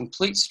pass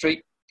complete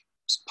street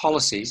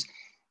policies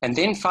and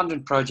then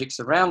funded projects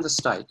around the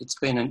state. It's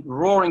been a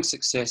roaring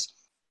success,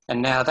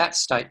 and now that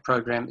state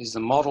program is the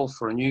model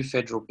for a new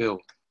federal bill.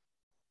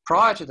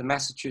 Prior to the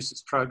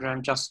Massachusetts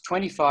program, just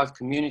 25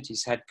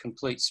 communities had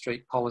complete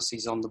street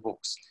policies on the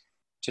books.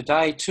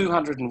 Today,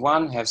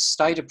 201 have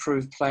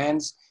state-approved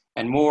plans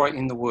and more are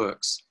in the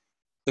works.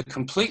 The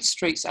Complete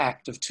Streets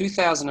Act of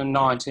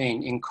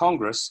 2019 in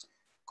Congress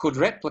could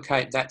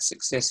replicate that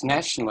success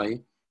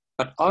nationally,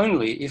 but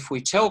only if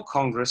we tell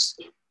Congress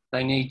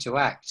they need to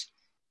act.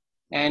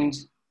 And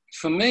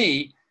for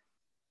me,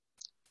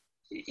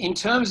 in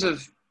terms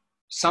of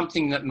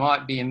something that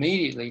might be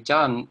immediately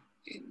done,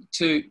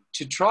 to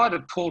try to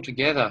pull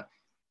together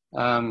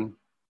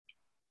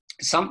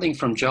something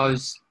from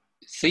Joe's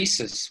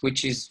thesis,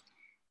 which is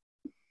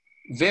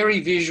very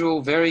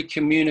visual, very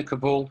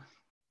communicable,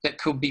 that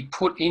could be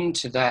put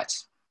into that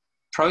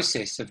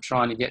process of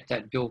trying to get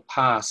that bill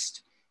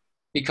passed,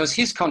 because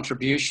his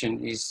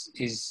contribution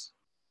is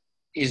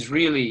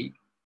really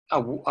a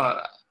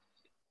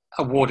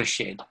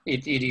watershed.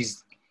 It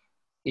is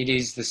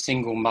the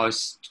single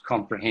most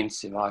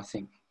comprehensive, I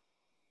think,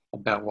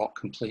 about what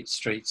complete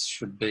streets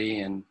should be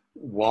and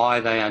why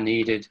they are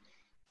needed,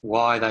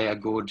 why they are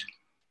good,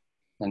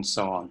 and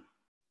so on.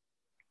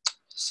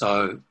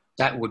 So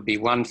that would be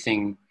one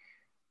thing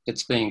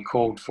that's being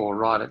called for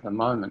right at this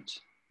moment.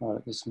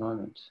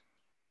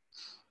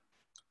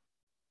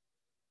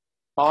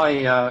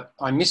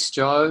 I miss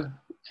Joe,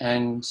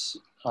 and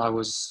I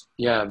was,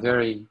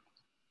 very,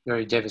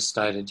 very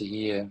devastated to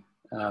hear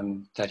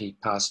that he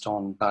passed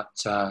on.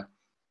 But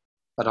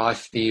I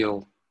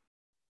feel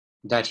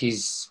that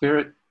his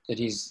spirit,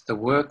 the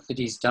work that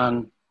he's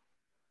done,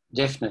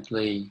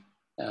 definitely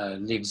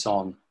lives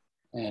on.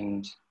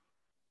 And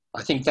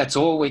I think that's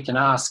all we can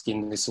ask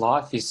in this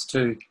life, is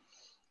to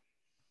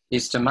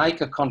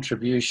make a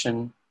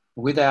contribution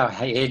with our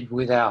head,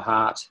 with our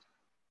heart,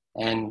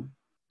 and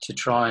to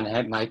try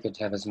and make it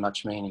have as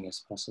much meaning as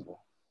possible.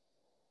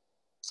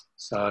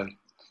 So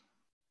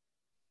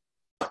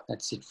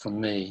that's it from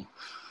me.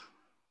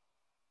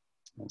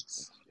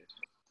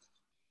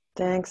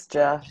 Thanks,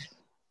 Jeff.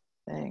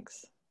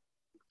 Thanks.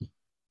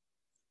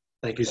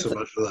 Thank you so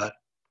much for that.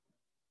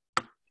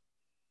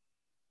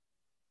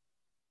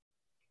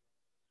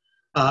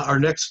 Our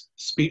next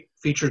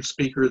featured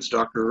speaker is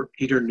Dr.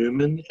 Peter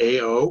Newman,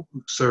 AO,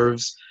 who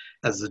serves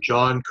as the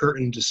John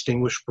Curtin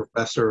Distinguished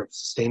Professor of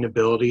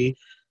Sustainability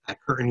at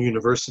Curtin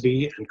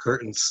University and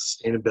Curtin's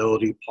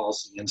Sustainability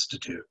Policy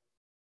Institute.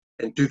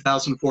 In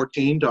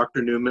 2014,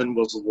 Dr. Newman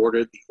was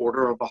awarded the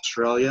Order of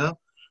Australia,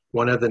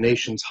 one of the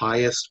nation's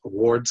highest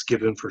awards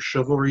given for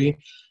chivalry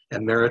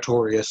and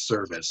meritorious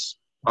service.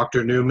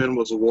 Dr. Newman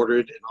was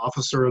awarded an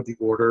Officer of the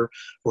Order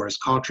for his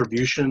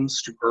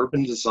contributions to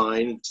urban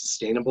design and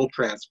sustainable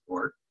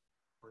transport,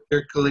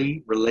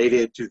 particularly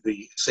related to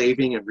the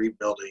saving and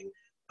rebuilding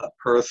of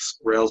Perth's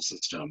rail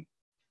system.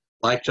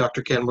 Like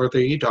Dr.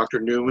 Kenworthy, Dr.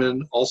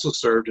 Newman also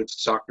served as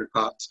Dr.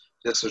 Kott's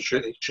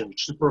dissertation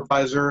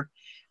supervisor,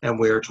 and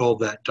we are told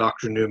that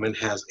Dr. Newman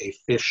has a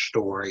fish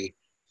story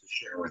to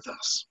share with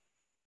us.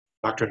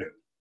 Dr. Newman.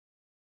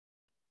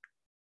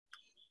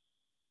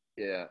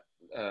 Yeah,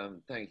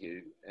 thank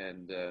you.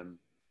 And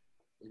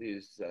it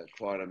is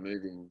quite a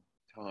moving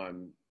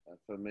time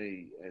for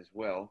me as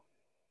well.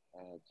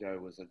 Joe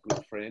was a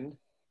good friend,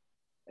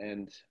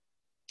 and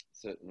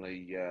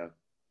certainly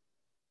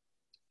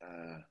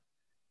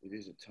it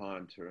is a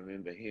time to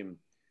remember him.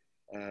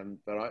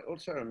 But I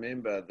also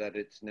remember that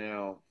it's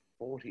now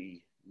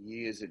 40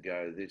 years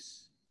ago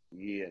this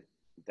year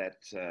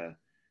that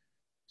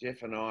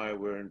Jeff and I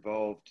were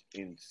involved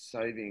in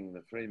saving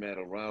the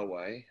Fremantle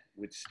Railway,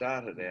 which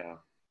started our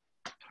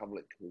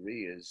public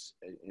careers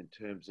in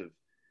terms of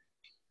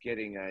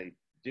getting a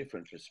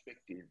different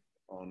perspective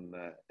on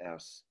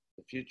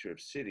the future of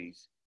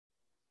cities.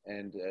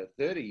 And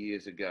 30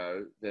 years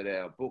ago that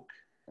our book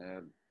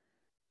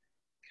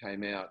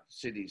came out,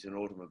 Cities and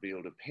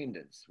Automobile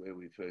Dependence, where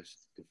we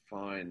first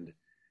defined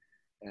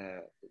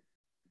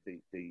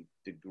the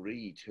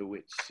degree to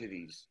which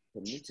cities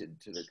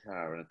committed to the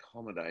car and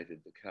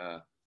accommodated the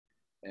car,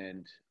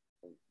 and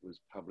was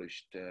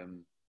published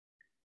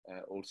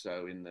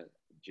also in the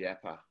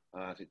JAPA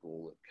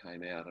article that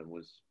came out and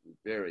was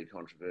very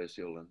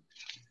controversial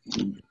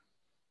and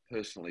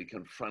personally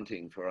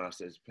confronting for us,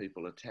 as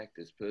people attacked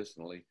us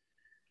personally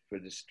for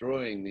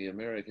destroying the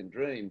American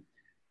dream,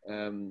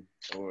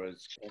 or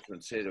as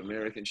Katherine said,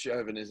 American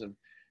chauvinism.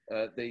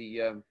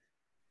 The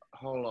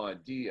whole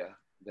idea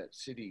that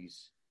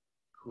cities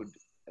could,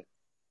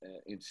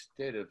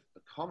 instead of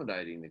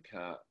accommodating the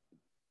car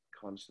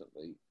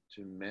constantly,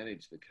 to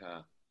manage the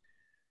car,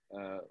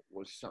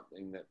 was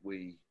something that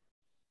we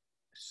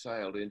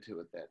sailed into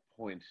at that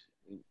point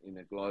in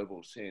a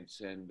global sense.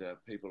 And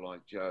people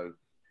like Joe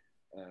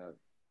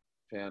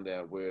found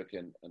our work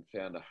and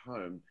found a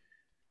home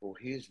for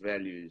his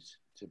values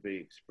to be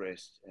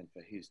expressed and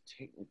for his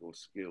technical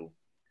skill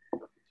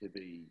to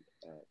be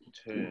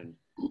turned.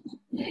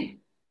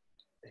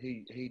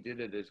 He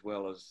did it as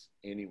well as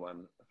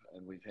anyone,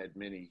 and we've had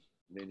many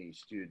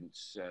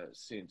students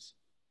since.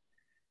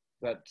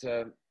 But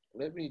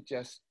let me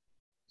just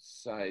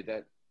say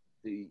that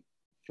the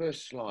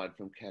first slide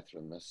from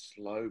Katherine, the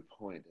slow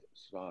point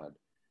slide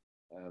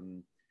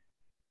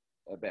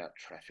about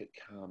traffic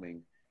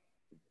calming,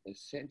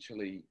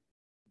 essentially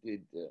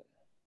did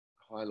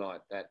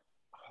highlight that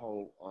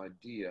whole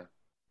idea.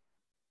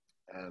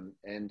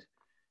 And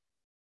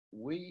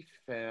we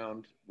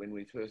found when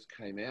we first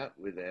came out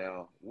with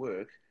our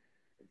work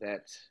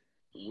that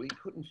we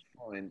couldn't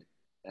find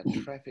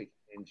a traffic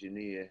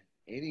engineer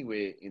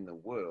anywhere in the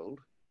world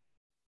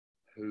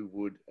who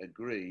would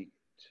agree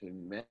to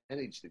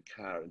manage the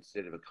car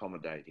instead of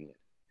accommodating it.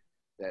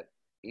 That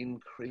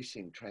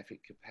increasing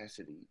traffic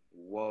capacity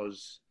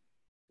was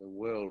the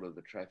world of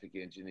the traffic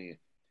engineer.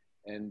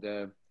 And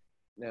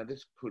now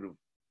this could have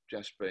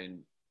just been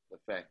the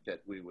fact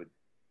that we were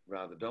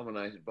rather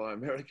dominated by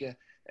America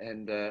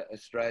and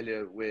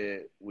Australia,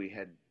 where we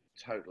had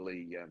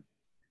totally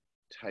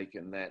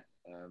taken that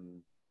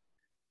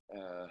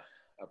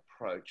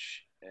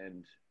approach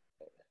and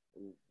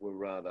were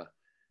rather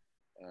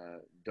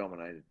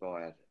dominated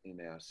by it in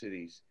our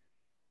cities.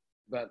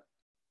 But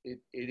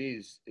it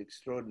is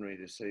extraordinary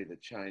to see the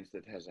change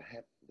that has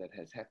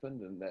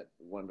happened, and that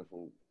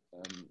wonderful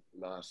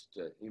last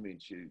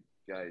image you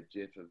gave,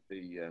 Jeff, of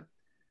the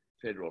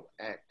Federal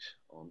Act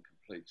on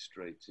Complete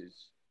Streets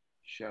is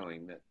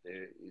showing that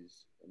there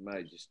is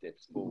major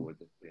steps forward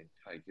that have been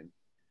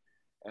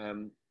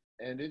taken.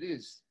 And it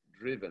is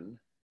driven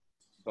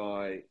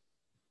by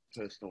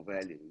personal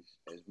values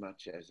as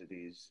much as it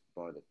is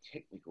by the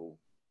technical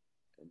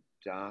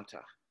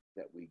data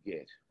that we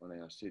get on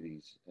our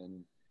cities.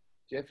 And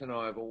Jeff and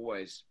I have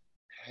always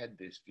had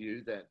this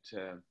view that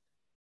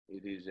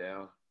it is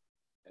our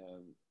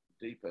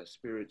deeper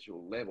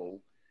spiritual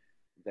level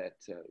that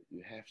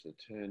you have to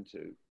turn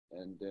to,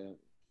 and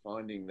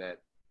finding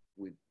that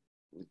with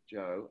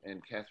Joe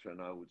and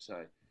Katherine, I would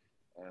say,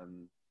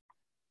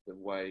 the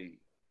way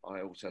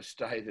I also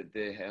stayed at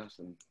their house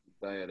and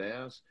they at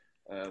ours,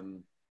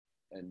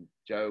 and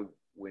Joe,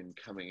 when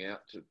coming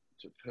out to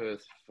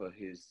Perth for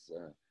his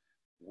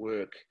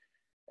work,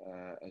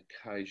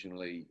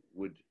 occasionally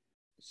would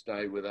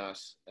stay with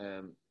us.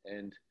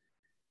 And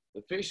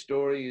the fish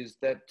story is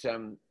that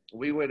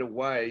we went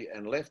away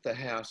and left the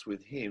house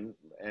with him,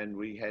 and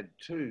we had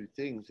two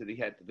things that he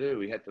had to do.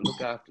 He had to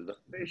look after the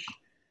fish,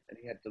 and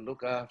he had to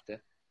look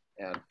after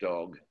our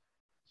dog.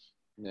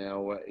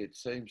 Now, it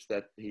seems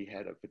that he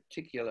had a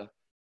particular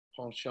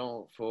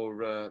penchant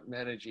for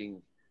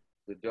managing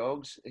the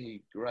dogs.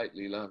 He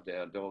greatly loved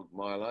our dog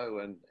Milo,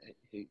 and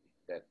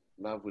that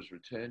love was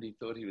returned. He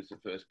thought he was the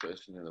first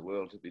person in the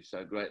world to be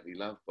so greatly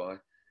loved by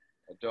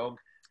a dog.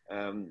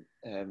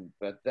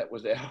 But that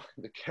was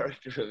the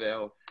character of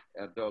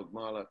our dog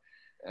Milo,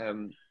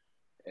 and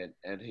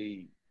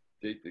he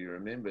deeply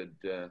remembered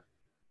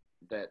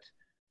that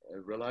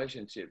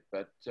relationship.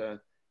 But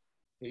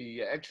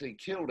he actually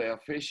killed our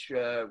fish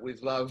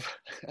with love.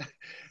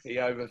 He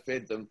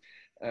overfed them,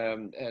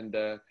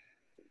 and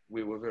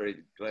we were very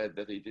glad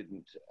that he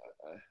didn't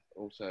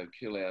also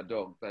kill our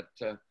dog, but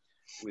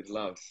with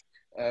love.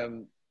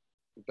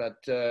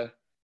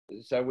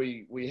 So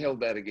we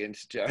held that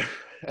against Joe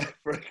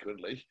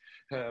frequently.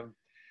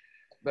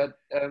 But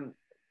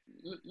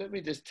let me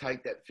just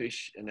take that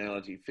fish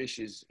analogy. Fish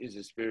is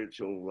a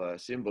spiritual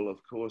symbol, of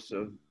course,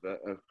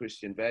 of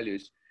Christian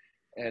values.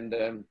 And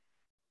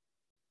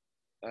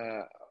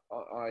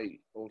I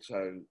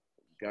also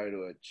go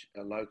to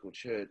a local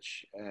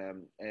church,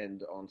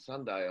 and on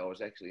Sunday I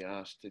was actually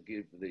asked to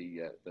give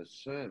the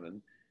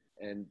sermon,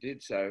 and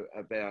did so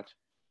about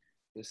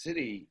the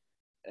city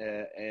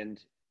and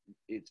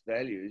its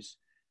values,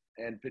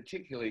 and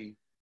particularly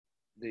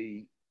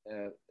the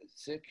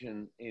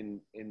section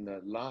in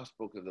the last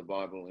book of the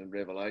Bible, in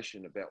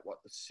Revelation, about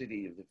what the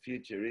city of the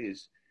future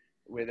is,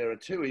 where there are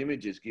two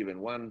images given.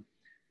 One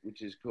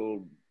which is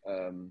called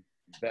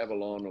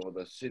Babylon, or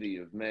the city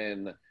of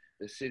man,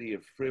 the city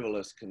of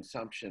frivolous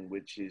consumption,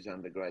 which is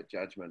under great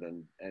judgment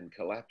and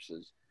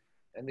collapses.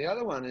 And the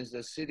other one is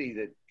the city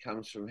that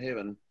comes from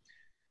heaven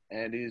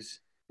and is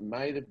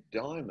made of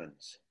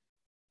diamonds.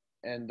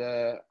 And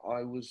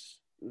I was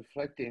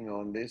reflecting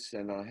on this,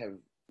 and I have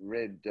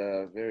read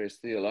various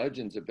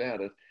theologians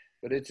about it,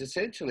 but it's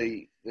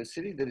essentially the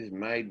city that is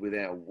made with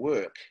our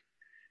work,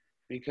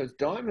 because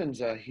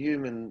diamonds are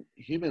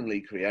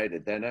humanly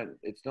created.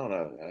 It's not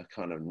a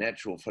kind of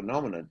natural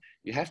phenomenon.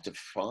 You have to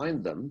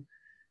find them,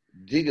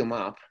 dig them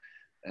up,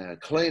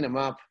 clean them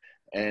up,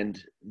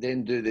 and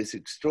then do this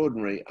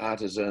extraordinary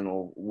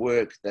artisanal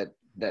work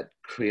that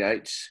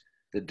creates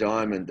the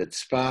diamond that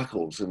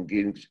sparkles and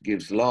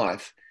gives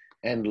life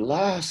and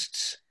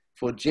lasts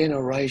for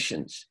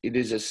generations. It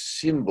is a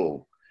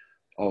symbol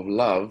of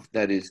love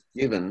that is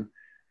given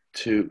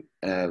to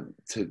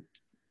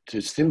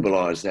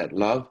symbolize that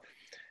love.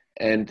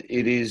 And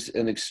it is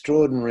an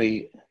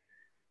extraordinary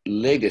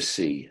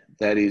legacy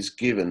that is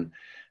given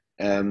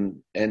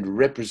and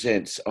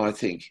represents, I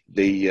think,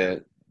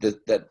 that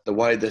the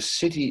way the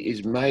city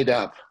is made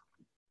up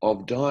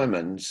of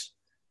diamonds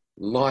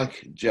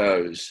like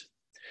Joe's.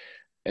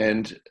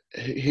 And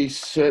he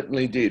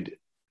certainly did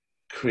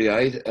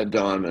create a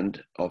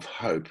diamond of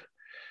hope.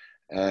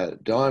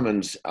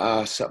 Diamonds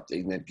are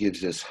something that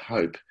gives us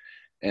hope,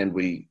 and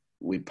we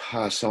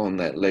pass on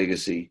that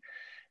legacy.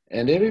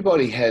 And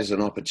everybody has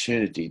an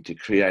opportunity to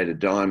create a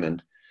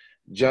diamond.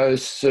 Joe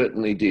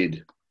certainly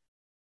did.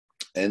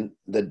 And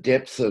the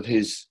depth of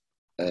his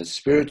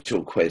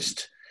spiritual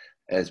quest,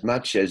 as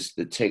much as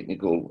the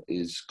technical,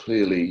 is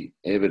clearly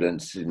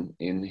evidenced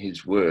in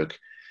his work,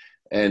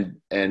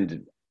 and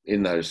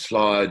in those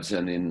slides,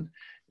 and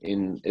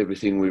in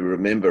everything we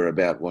remember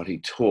about what he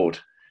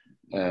taught,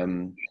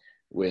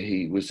 where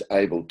he was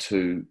able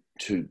to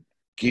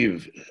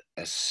give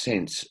a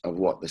sense of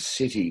what the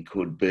city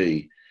could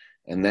be.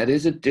 And that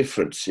is a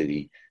different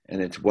city,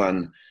 and it's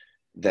one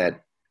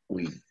that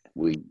we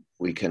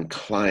can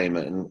claim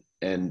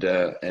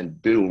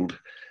and build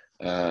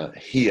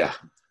here,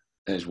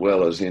 as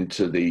well as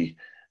into the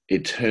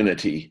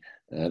eternity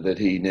that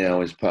he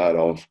now is part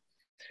of.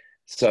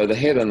 So the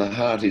head and the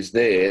heart is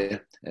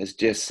there, as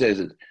Jess says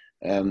it,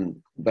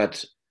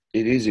 but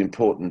it is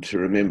important to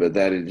remember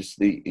that it is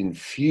the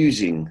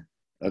infusing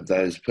of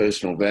those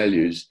personal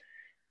values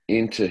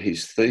into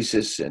his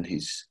thesis, and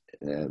his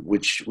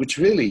which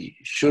really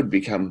should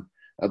become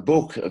a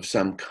book of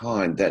some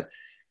kind that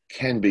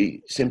can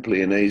be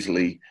simply and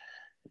easily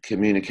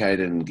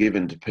communicated and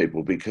given to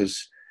people,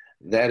 because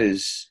that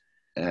is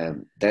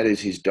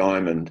his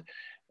diamond,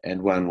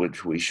 and one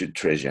which we should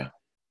treasure.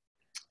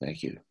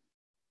 Thank you.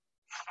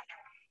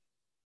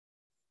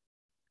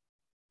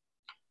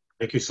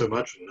 Thank you so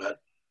much for that.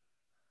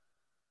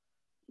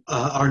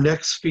 Our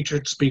next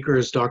featured speaker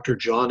is Dr.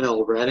 John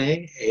L.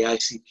 Renne,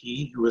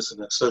 AICP, who is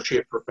an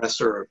associate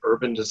professor of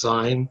urban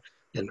design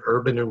and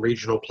urban and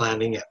regional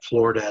planning at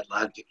Florida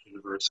Atlantic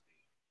University.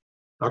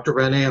 Dr.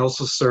 Renne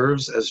also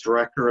serves as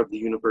director of the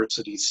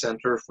university's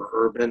Center for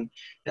Urban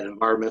and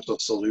Environmental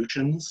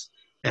Solutions,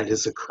 and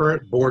is a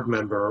current board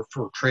member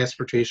for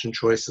Transportation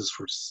Choices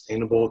for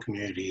Sustainable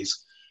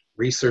Communities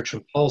Research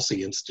and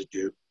Policy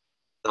Institute,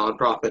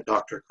 nonprofit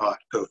Dr. Kott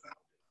co-founded.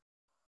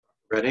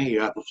 Renne,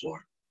 you have the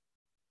floor.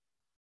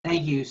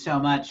 Thank you so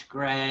much,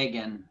 Greg,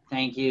 and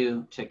thank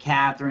you to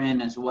Katherine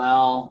as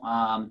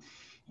well.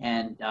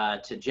 and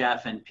to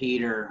Jeff and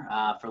Peter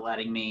for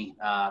letting me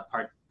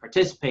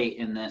participate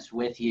in this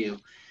with you.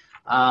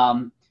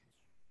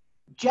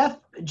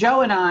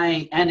 Joe and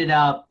I ended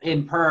up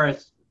in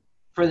Perth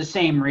for the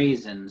same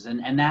reasons,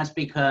 and that's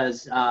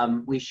because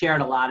we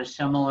shared a lot of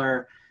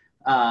similar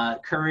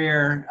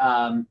career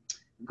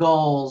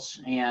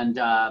goals and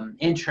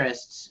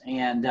interests,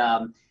 and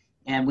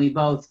we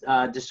both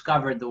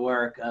discovered the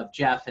work of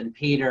Jeff and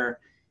Peter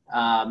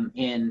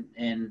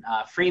in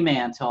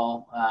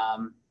Fremantle,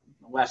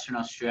 Western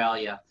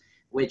Australia,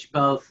 which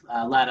both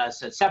led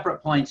us at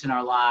separate points in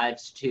our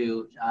lives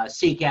to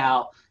seek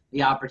out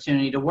the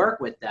opportunity to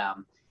work with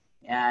them.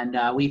 And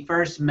we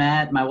first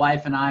met, my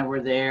wife and I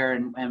were there,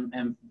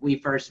 and we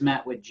first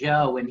met with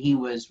Joe when he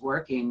was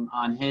working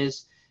on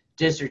his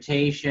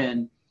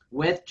dissertation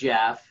with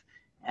Jeff.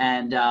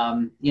 And,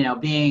 you know,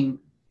 being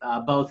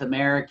both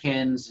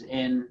Americans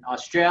in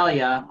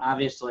Australia,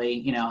 obviously,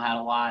 you know, had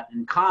a lot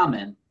in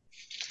common,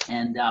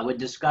 and would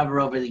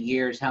discover over the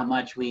years how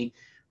much we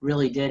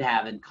really did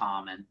have in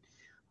common.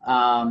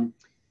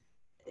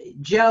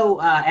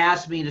 Joe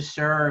asked me to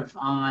serve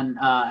on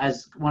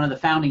as one of the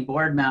founding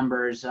board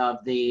members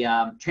of the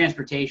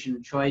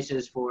Transportation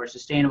Choices for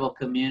Sustainable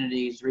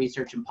Communities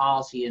Research and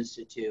Policy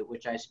Institute,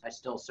 which I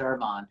still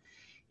serve on.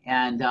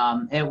 And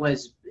it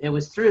was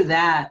through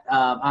that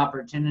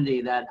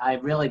opportunity that I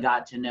really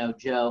got to know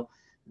Joe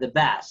the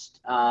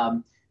best.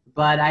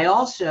 But I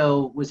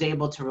also was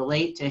able to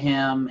relate to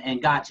him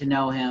and got to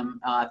know him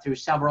through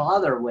several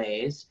other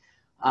ways.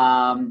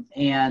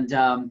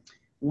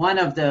 One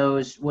of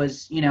those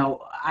was, you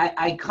know,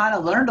 I kind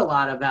of learned a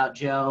lot about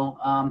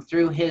Joe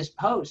through his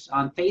posts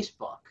on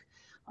Facebook.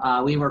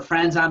 We were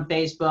friends on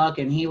Facebook,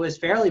 and he was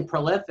fairly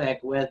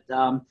prolific with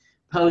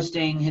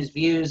posting his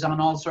views on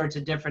all sorts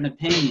of different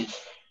opinions.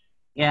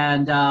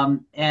 And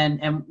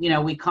you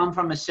know, we come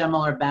from a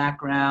similar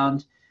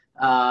background,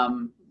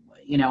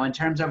 you know, in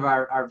terms of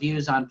our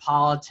views on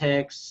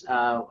politics.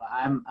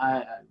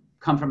 I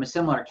come from a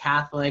similar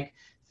Catholic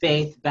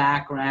faith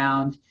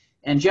background.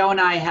 And Joe and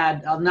I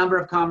had a number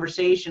of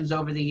conversations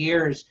over the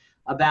years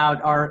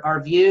about our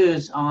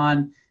views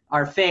on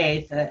our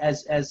faith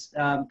as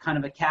kind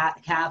of a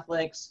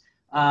Catholics,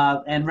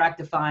 and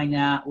rectifying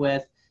that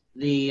with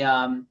the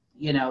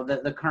you know,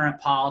 the current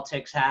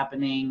politics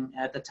happening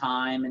at the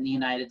time in the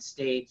United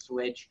States,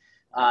 which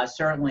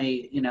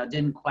certainly, you know,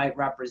 didn't quite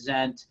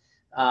represent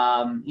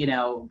you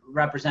know,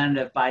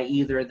 representative by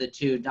either of the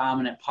two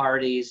dominant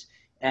parties,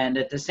 and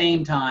at the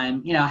same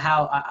time, you know,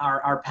 how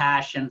our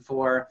passion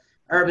for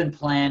urban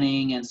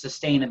planning and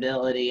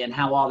sustainability and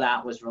how all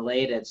that was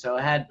related. So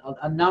I had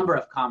a number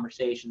of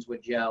conversations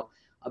with Joe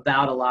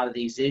about a lot of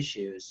these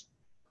issues.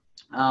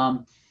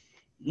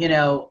 You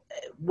know,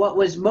 what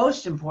was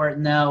most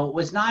important, though,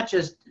 was not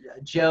just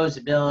Joe's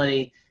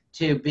ability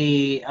to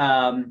be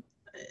a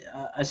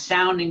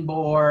sounding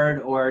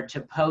board or to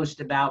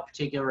post about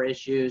particular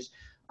issues.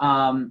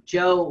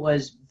 Joe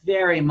was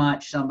very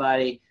much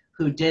somebody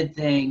who did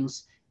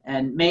things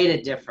and made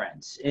a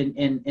difference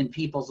in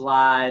people's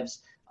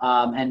lives.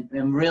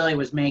 And really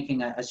was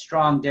making a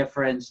strong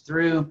difference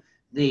through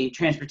the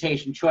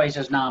Transportation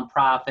Choices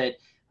nonprofit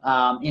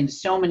in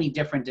so many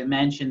different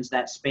dimensions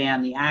that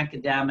span the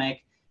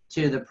academic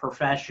to the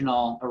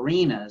professional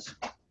arenas.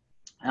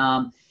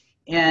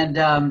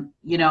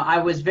 You know, I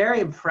was very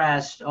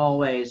impressed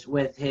always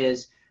with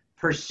his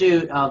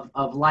pursuit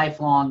of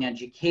lifelong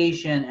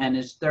education and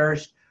his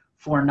thirst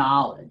for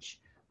knowledge.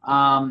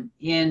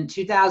 In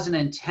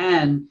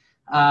 2010,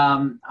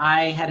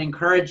 I had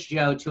encouraged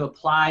Joe to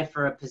apply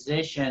for a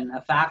position,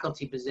 a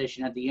faculty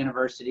position at the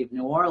University of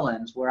New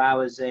Orleans, where I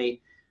was a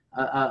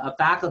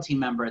faculty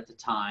member at the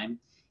time.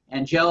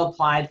 And Joe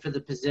applied for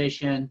the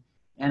position,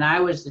 and I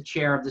was the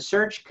chair of the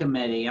search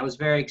committee. I was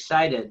very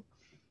excited.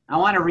 I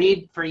want to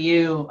read for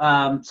you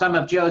some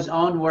of Joe's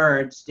own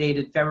words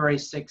dated February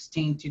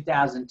 16,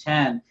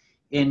 2010,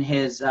 in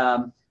his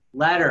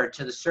letter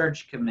to the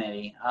search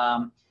committee.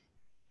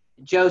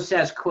 Joe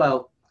says,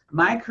 quote,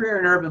 "My career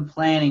in urban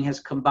planning has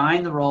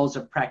combined the roles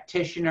of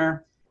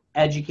practitioner,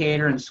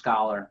 educator, and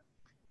scholar.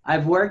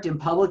 I've worked in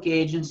public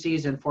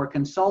agencies and for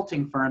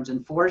consulting firms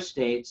in 4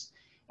 states,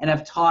 and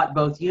have taught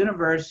both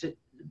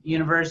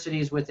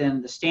universities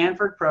within the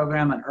Stanford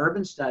program on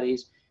urban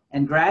studies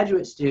and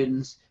graduate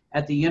students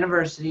at the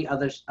University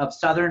of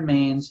Southern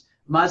Maine's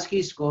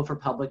Muskie School for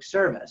Public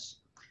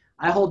Service.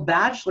 I hold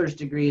bachelor's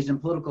degrees in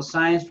political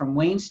science from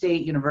Wayne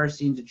State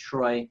University in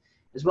Detroit,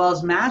 as well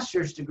as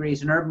master's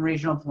degrees in urban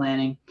regional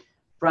planning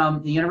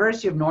from the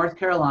University of North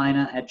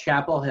Carolina at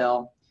Chapel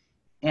Hill,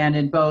 and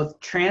in both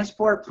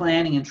transport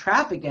planning and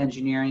traffic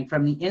engineering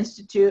from the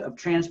Institute of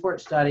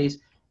Transport Studies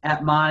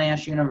at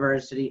Monash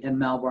University in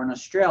Melbourne,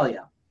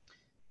 Australia."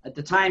 At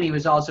the time, he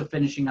was also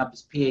finishing up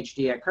his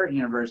PhD at Curtin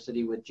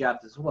University with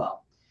Jeff as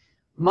well.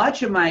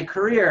 "Much of my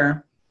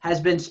career has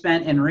been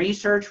spent in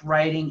research,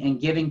 writing, and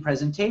giving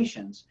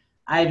presentations.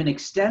 I have an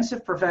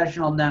extensive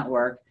professional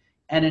network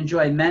and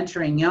enjoy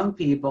mentoring young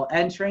people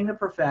entering the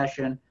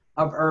profession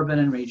of urban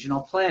and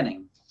regional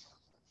planning."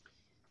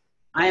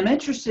 I am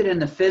interested in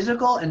the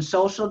physical and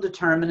social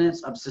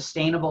determinants of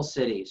sustainable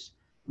cities.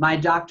 My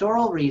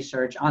doctoral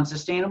research on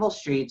sustainable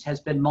streets has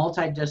been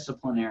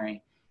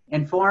multidisciplinary,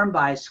 informed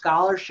by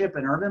scholarship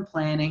in urban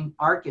planning,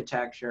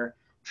 architecture,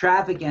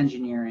 traffic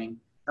engineering,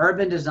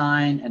 urban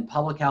design, and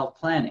public health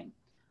planning.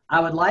 I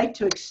would like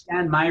to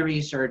extend my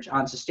research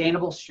on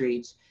sustainable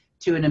streets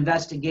to an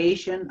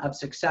investigation of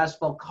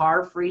successful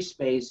car-free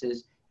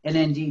spaces and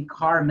indeed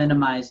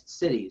car-minimized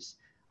cities.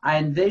 I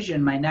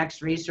envision my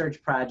next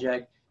research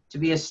project to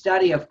be a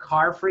study of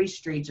car-free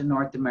streets in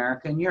North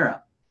America and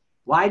Europe.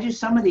 Why do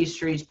some of these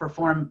streets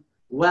perform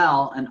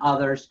well and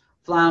others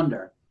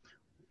flounder?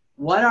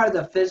 What are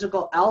the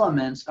physical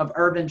elements of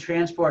urban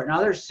transport and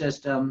other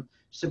system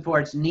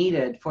supports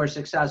needed for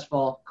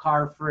successful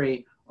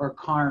car-free or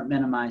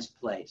car-minimized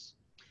place?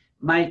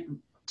 My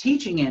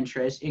teaching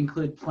interests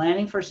include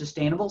planning for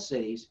sustainable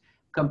cities,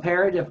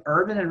 comparative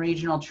urban and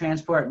regional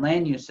transport and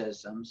land use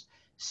systems,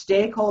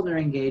 stakeholder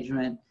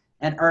engagement,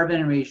 and urban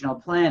and regional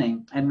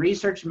planning, and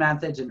research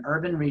methods in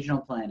urban and regional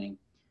planning.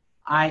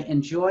 I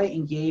enjoy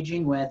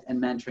engaging with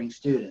and mentoring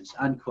students,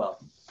 unquote.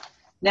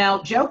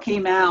 Now, Joe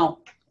came out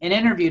and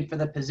interviewed for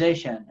the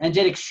position and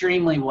did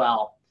extremely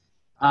well.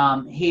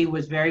 He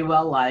was very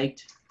well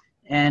liked.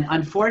 And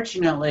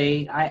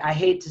unfortunately, I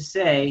hate to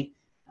say,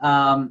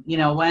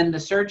 when the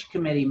search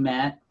committee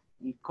met,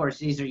 of course,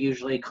 these are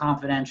usually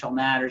confidential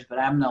matters, but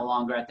I'm no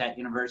longer at that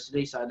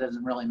university, so it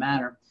doesn't really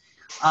matter.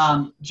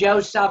 Joe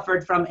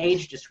suffered from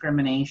age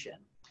discrimination.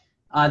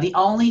 The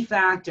only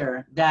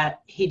factor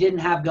that he didn't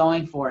have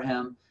going for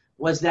him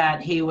was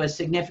that he was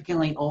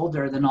significantly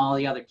older than all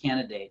the other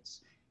candidates.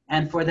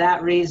 And for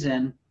that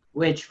reason,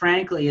 which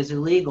frankly is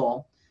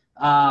illegal,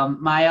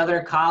 my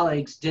other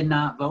colleagues did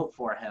not vote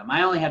for him.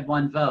 I only had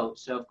one vote,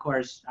 so of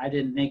course I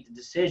didn't make the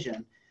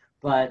decision.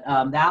 But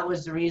that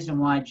was the reason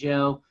why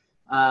Joe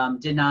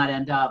did not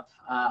end up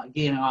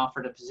getting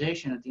offered a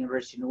position at the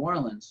University of New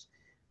Orleans.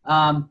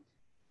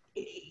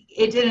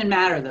 It didn't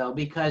matter though,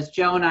 because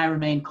Joe and I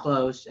remained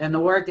close, and the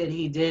work that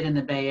he did in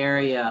the Bay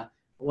Area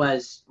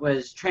was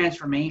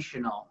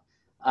transformational.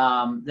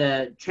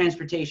 The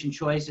Transportation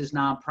Choices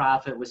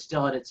nonprofit was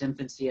still at its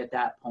infancy at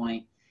that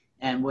point,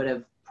 and would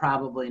have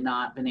probably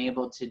not been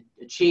able to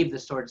achieve the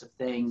sorts of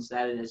things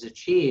that it has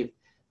achieved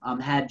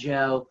had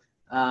Joe,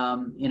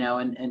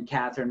 and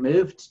Katherine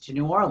moved to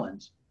New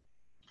Orleans.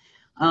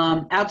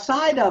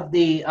 Outside of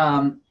the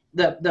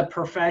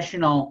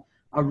professional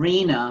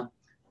arena,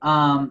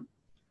 I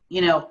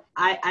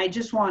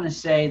just want to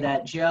say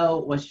that Joe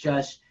was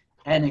just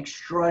an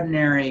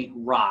extraordinary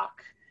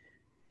rock.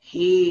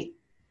 He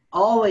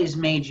always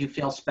made you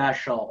feel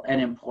special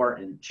and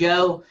important.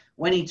 Joe,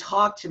 when he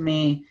talked to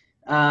me,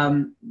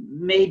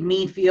 made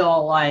me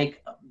feel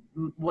like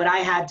what I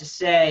had to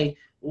say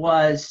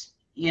was,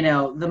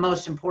 the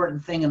most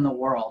important thing in the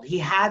world. He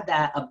had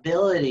that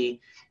ability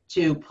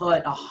to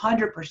put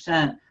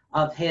 100%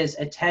 of his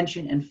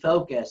attention and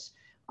focus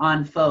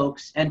on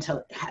folks, and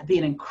to be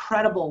an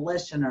incredible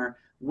listener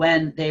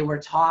when they were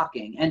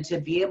talking, and to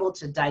be able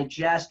to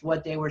digest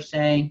what they were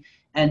saying,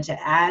 and to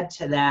add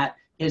to that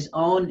his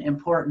own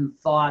important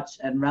thoughts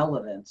and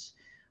relevance.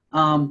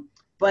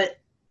 But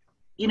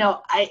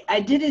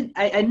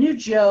I knew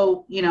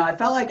Joe, I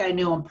felt like I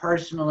knew him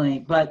personally,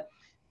 but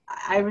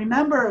I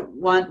remember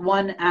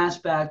one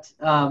aspect,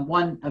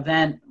 one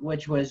event,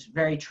 which was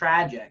very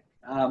tragic.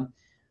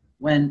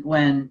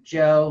 When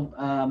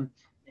Joe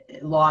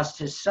lost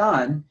his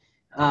son,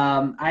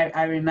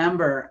 I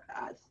remember,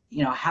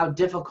 how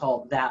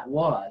difficult that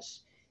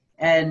was.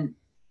 And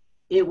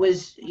it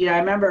was, I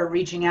remember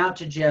reaching out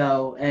to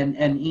Joe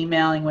and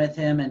emailing with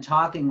him and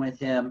talking with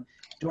him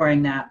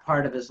during that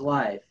part of his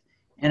life.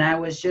 And I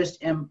was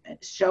just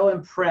so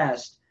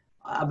impressed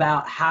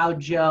about how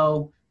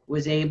Joe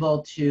was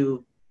able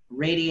to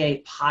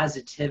radiate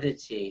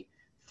positivity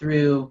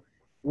through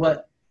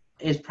what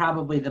is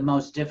probably the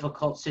most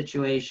difficult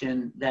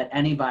situation that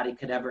anybody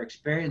could ever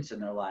experience in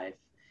their life.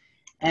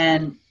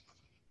 And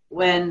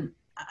when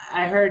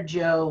I heard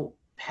Joe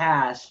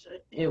pass,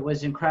 it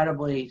was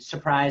incredibly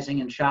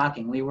surprising and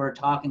shocking. We were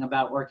talking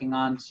about working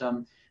on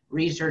some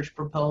research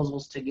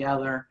proposals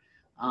together.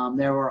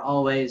 There were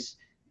always,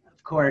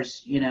 of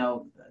course,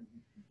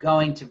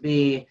 going to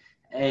be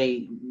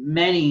a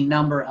many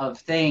number of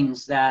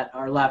things that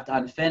are left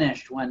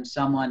unfinished when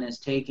someone is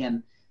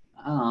taken,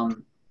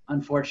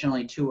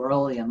 unfortunately, too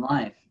early in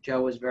life.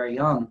 Joe was very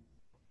young.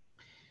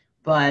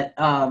 But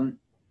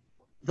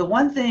the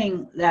one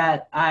thing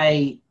that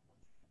I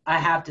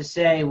have to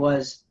say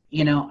was,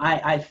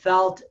 I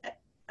felt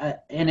an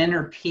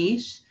inner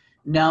peace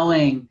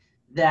knowing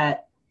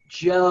that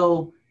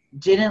Joe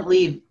didn't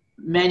leave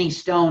many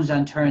stones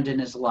unturned in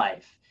his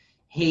life.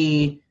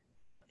 He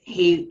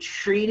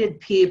treated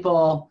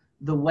people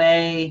the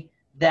way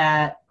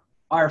that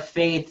our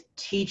faith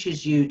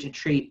teaches you to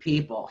treat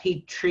people.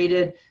 He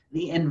treated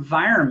the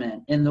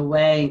environment in the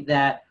way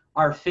that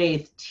our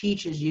faith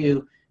teaches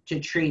you to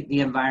treat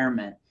the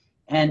environment.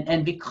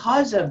 And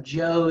because of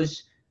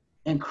Joe's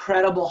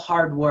incredible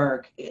hard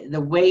work,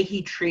 the way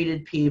he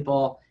treated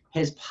people,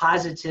 his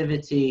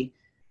positivity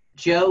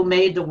Joe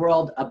made the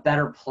world a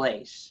better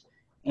place.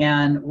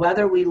 And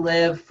whether we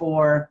live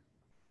for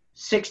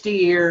 60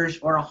 years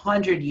or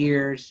 100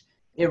 years,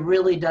 it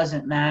really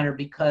doesn't matter,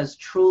 because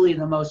truly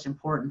the most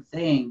important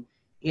thing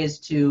is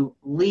to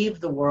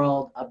leave the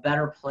world a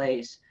better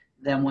place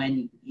than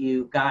when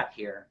you got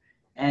here.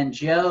 And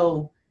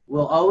Joe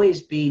will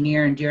always be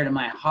near and dear to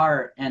my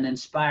heart and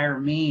inspire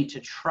me to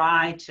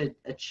try to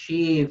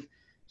achieve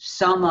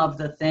some of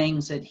the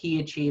things that he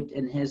achieved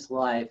in his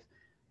life.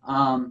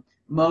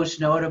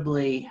 Most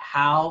notably,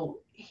 how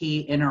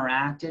he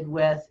interacted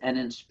with and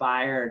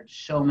inspired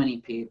so many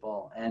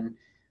people. And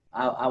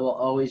I will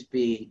always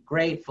be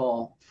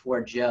grateful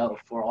for Joe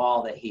for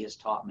all that he has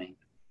taught me.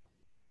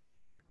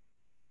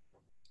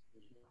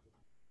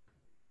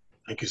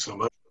 Thank you so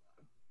much.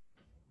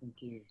 Thank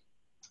you.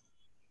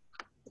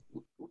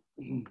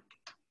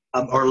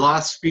 Our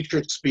last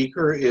featured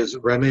speaker is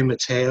Remi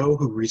Mateo,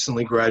 who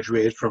recently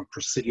graduated from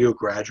Presidio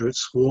Graduate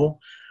School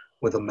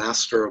with a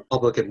Master of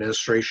Public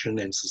Administration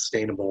and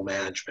Sustainable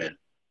Management.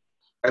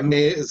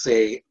 Remi is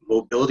a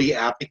mobility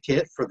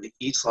advocate for the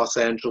East Los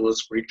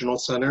Angeles Regional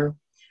Center,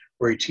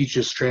 where he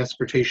teaches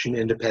transportation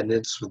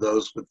independence for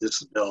those with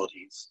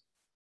disabilities.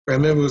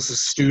 Remi was a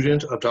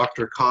student of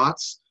Dr.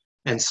 Kott's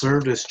and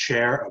served as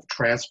chair of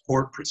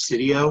Transport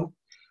Presidio,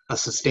 a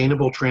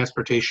sustainable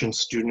transportation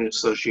student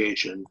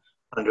association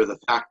under the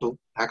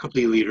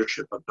faculty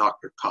leadership of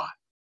Dr. Kott.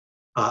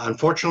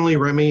 Unfortunately,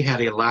 Remi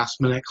had a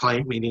last-minute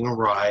client meeting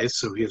arise,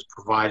 so he has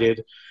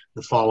provided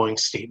the following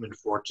statement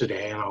for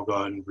today, and I'll go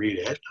ahead and read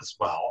it as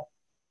well.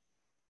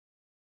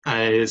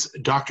 As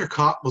Dr.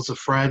 Kott was a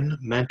friend,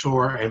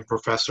 mentor, and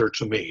professor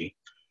to me.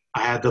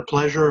 I had the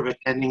pleasure of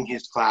attending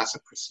his class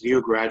at Presidio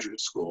Graduate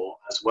School,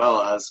 as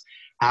well as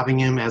having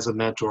him as a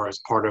mentor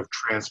as part of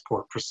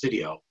Transport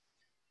Presidio.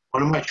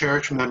 One of my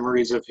cherished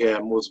memories of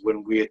him was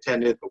when we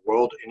attended the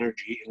World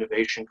Energy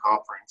Innovation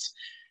Conference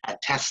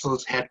at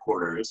Tesla's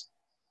headquarters,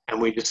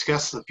 and we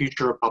discussed the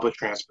future of public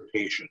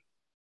transportation.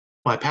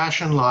 My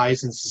passion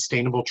lies in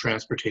sustainable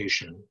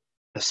transportation,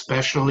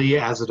 especially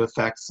as it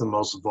affects the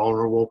most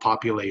vulnerable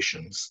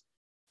populations,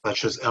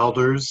 such as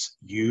elders,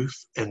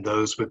 youth, and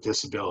those with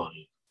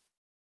disability.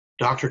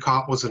 Dr.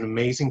 Kott was an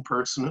amazing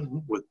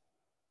person with,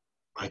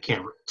 I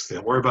can't say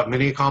that word, about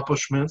many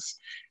accomplishments,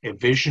 a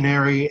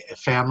visionary, a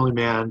family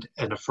man,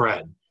 and a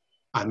friend.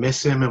 I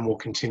miss him and will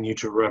continue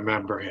to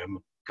remember him.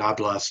 God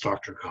bless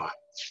Dr. Kott.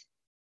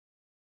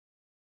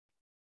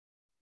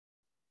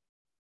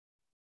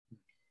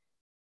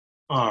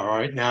 All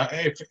right, now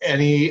if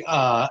any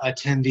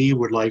attendee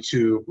would like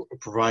to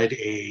provide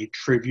a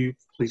tribute,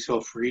 please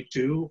feel free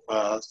to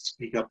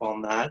speak up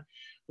on that.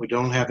 We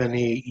don't have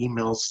any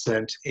emails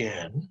sent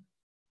in.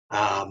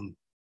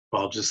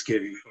 I'll just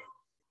give you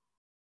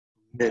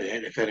a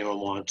minute if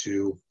anyone wants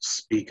to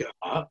speak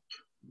up.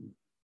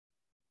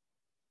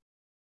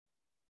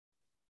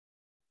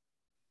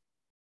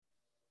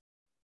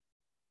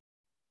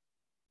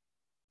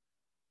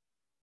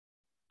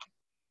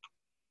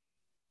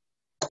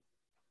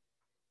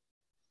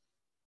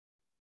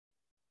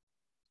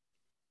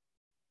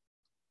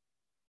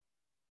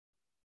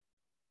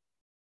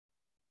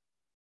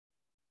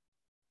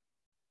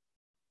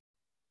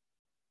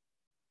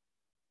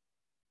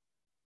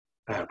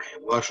 Okay,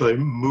 we'll actually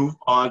move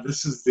on.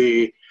 This is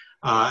the,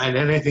 and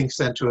anything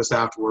sent to us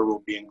afterward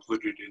will be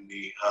included in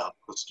the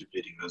posted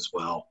video as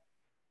well.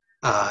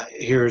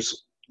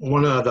 Here's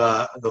one of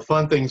the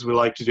fun things we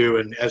like to do,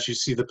 and as you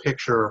see the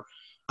picture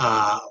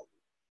at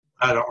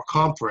our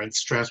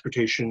conference,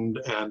 Transportation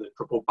and the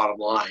Triple Bottom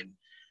Line.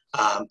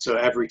 So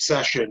every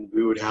session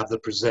we would have the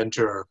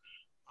presenter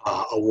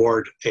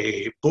award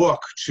a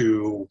book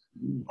to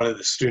one of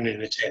the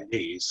student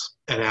attendees.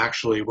 And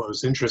actually what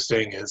was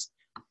interesting is,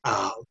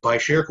 by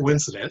sheer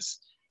coincidence,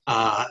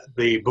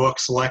 the book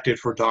selected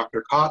for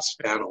Dr. Kott's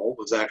panel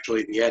was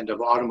actually The End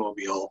of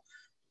Automobile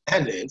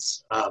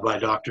Dependence by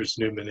Drs.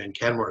 Newman and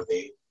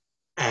Kenworthy.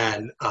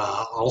 And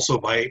also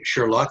by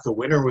sheer luck, the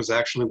winner was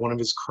actually one of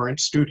his current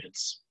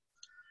students.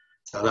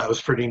 So that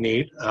was pretty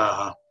neat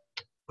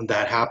when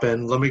that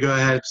happened. Let me go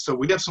ahead. So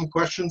we have some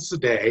questions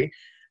today,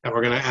 and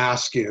we're going to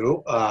ask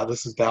you,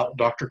 this is about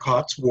Dr.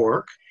 Kott's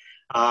work.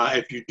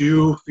 If you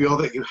do feel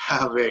that you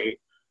have a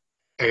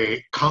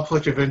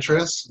conflict of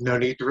interest, no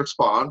need to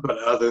respond, but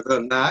other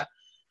than that,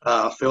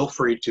 feel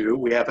free to.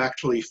 We have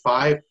actually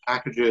 5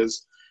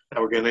 packages that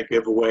we're going to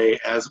give away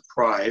as a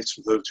prize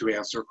for those who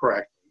answer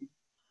correctly.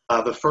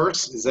 The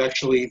first is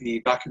actually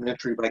the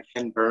documentary by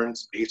Ken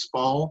Burns,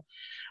 Baseball.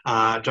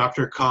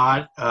 Dr.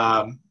 Kott,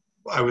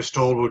 I was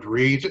told, would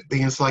read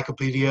the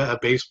Encyclopedia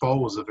of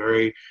Baseball, was a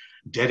very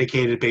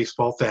dedicated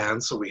baseball fan,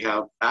 so we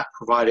have that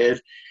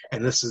provided,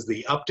 and this is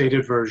the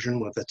updated version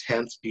with a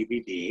 10th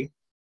DVD.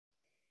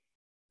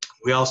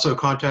 We also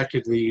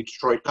contacted the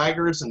Detroit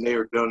Tigers, and they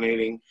are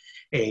donating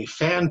a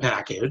fan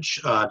package.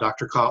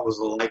 Dr. Kott was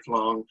a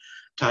lifelong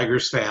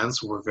Tigers fan,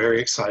 so we're very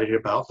excited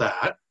about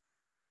that.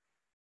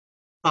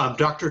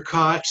 Dr.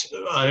 Kott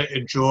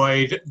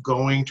enjoyed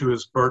going to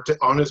his birthday,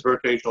 on his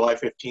birthday, July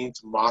 15th,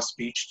 to Moss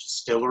Beach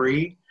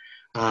Distillery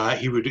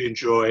He would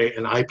enjoy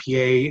an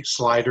IPA,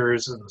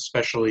 sliders, and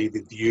especially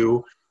the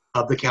view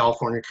of the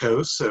California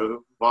coast.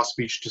 So Moss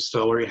Beach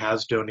Distillery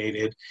has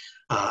donated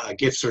a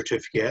gift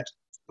certificate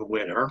to the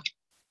winner.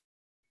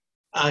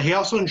 He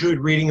also enjoyed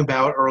reading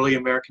about early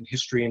American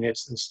history and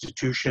its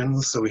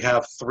institutions. So we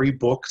have 3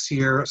 books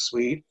here, a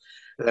suite,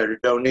 that are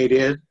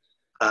donated.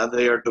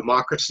 They are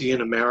Democracy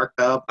in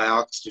America by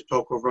Alex de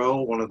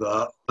Tocqueville, one of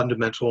the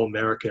fundamental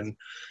American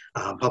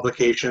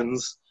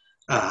publications.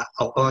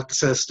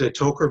 Alexis de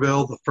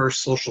Tocqueville, The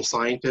First Social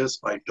Scientist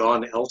by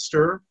Don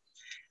Elster,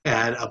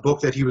 and a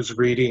book that he was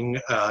reading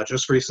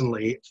just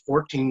recently,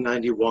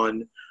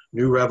 1491,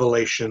 New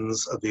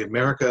Revelations of the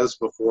Americas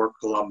Before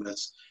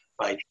Columbus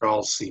by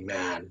Charles C.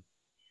 Mann.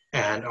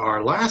 And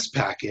our last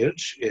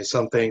package is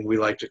something we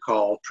like to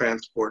call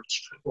Transport's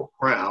Triple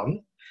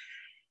Crown,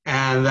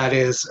 and that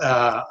is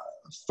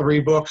 3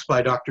 books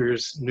by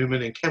Drs.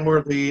 Newman and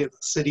Kenworthy,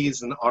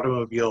 Cities and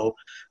Automobile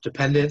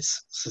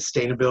Dependence,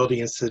 Sustainability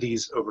in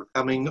Cities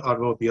Overcoming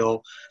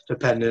Automobile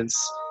Dependence,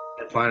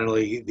 and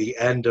finally, The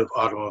End of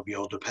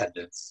Automobile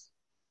Dependence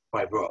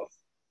by both.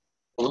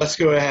 Well, let's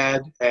go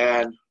ahead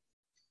and,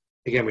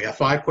 again, we have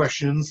 5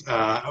 questions.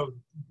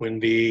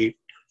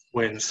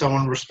 When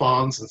someone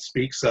responds and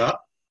speaks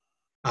up,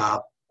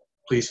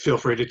 please feel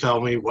free to tell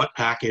me what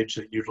package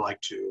that you'd like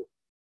to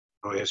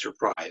as your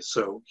prize.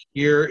 So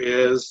here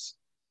is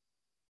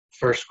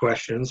first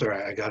questions. All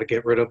right, I got to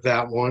get rid of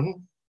that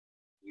one.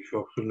 You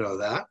folks who know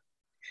that.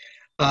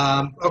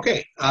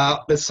 Okay,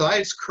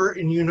 besides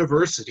Curtin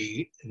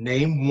University,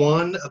 name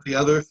one of the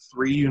other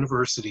 3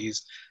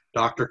 universities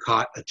Dr.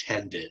 Kott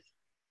attended.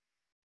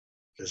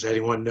 Does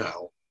anyone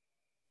know?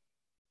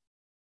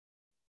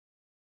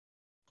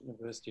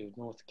 University of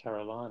North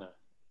Carolina,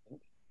 I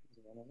think. Is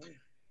it one of them?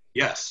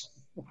 Yes.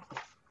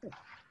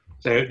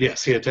 So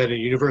yes, he attended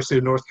University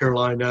of North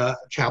Carolina,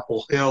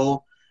 Chapel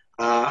Hill.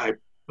 I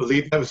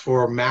believe that was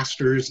for a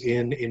master's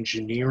in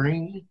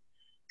engineering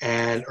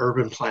and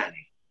urban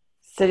planning.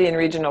 City and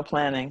regional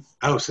planning.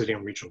 Oh, city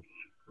and regional.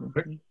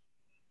 Okay.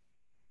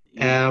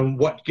 And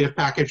what gift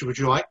package would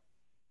you like?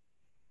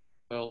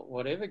 Well,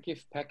 whatever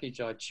gift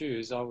package I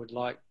choose, I would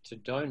like to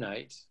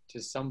donate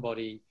to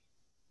somebody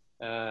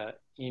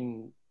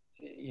in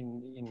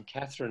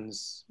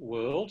Katherine's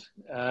world.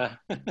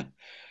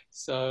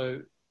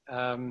 So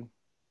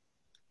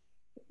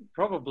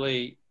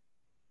probably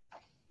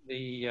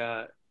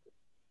the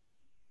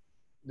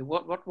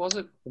what was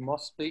it? The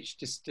Moss Beach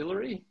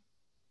Distillery.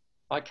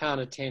 I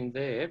can't attend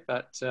there,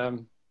 but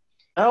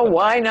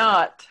why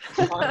not?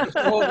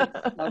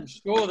 I'm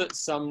sure that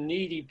some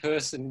needy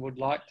person would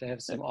like to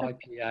have some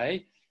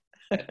IPA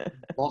at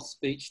Moss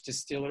Beach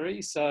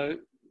Distillery. So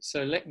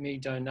let me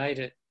donate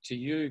it to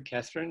you,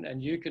 Katherine,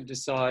 and you can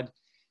decide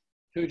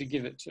who to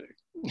give it to.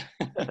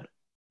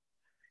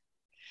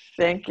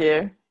 Thank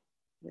you.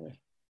 Yeah.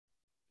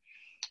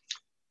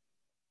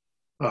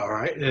 All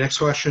right, the next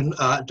question.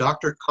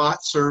 Dr.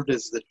 Kott served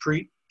as the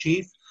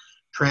Chief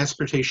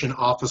Transportation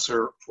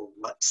Officer for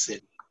what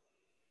city?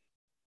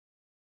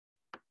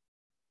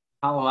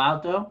 Palo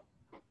Alto?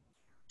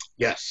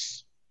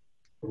 Yes,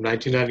 from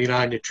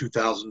 1999 to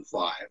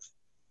 2005.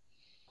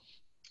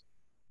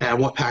 And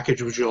what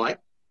package would you like?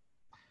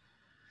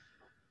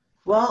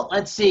 Well,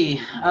 let's see.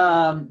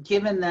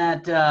 Given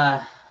that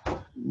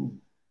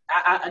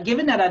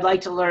I'd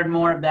like to learn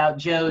more about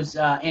Joe's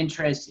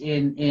interest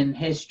in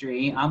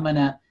history, I'm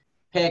gonna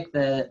pick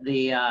the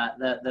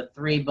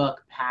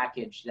 3-book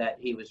package that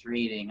he was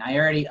reading. I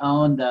already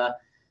own the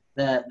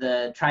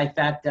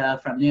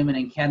trifecta from Newman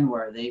and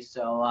Kenworthy,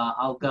 so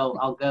I'll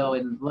go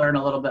and learn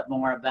a little bit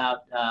more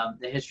about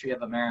the history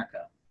of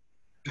America.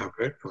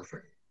 Okay,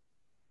 perfect.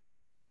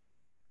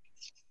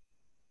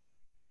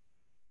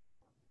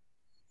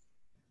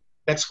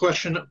 Next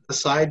question.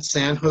 Besides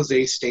San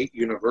Jose State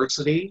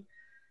University,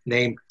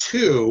 name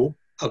 2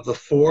 of the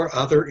 4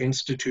 other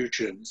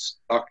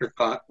institutions Dr.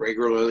 Kott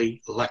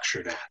regularly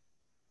lectured at.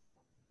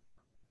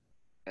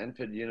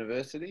 Stanford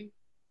University,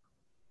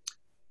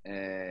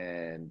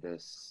 and the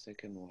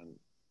second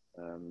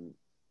one,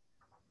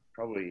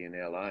 probably in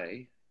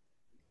LA.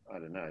 I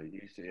don't know,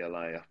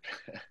 UCLA up,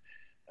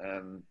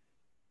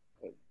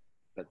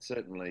 but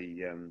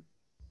certainly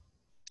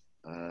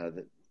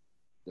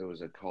there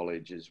was a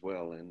college as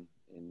well in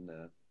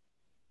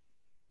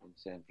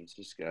San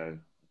Francisco.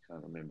 I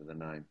can't remember the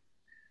name.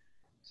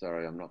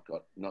 Sorry, I'm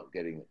not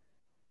getting it.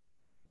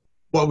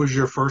 What was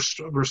your first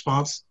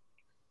response?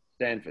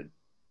 Stanford.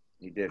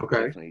 He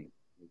definitely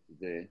was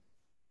there.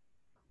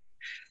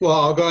 Well,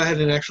 I'll go ahead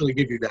and actually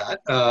give you that.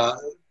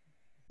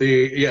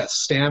 Yes,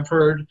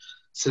 Stanford,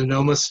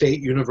 Sonoma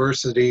State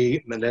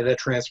University, Mineta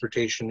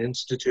Transportation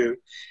Institute,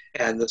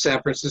 and the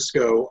San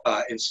Francisco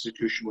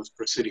institution was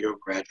Presidio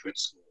Graduate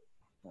School.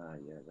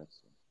 Yeah,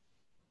 that's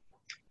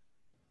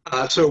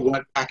it. So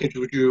what package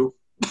would you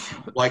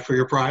like for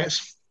your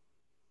prize?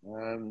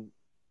 Well,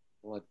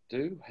 I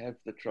do have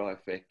the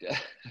trifecta.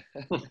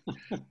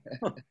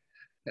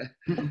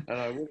 And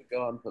I would have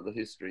gone for the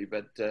history,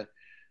 but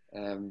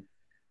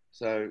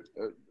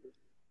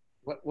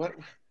what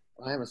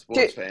I am a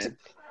sports fan.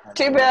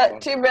 Too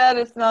bad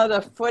it's not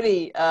a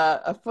footy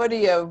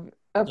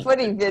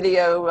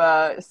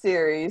video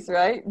series,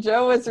 right?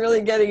 Joe was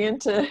really getting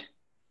into.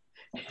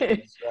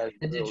 The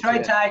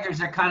Detroit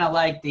Tigers are kind of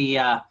like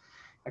the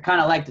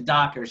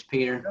Dockers,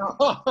 Peter.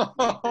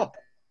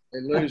 They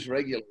lose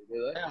regularly,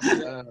 do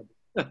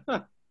they?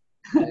 Yeah.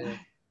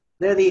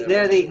 They're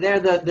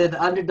the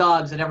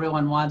underdogs that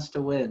everyone wants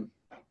to win.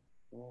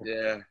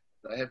 Yeah,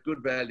 they have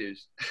good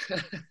values.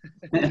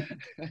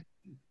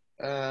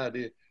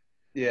 Dear.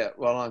 Yeah,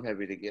 well, I'm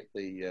happy to get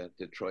the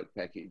Detroit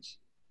package.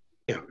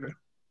 Yeah.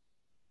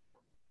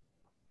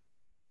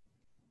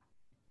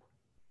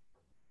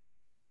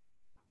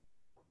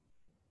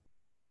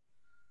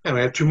 And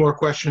we have two more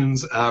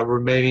questions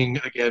remaining.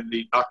 Again,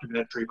 the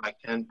documentary by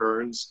Ken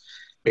Burns,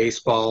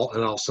 baseball,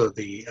 and also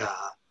the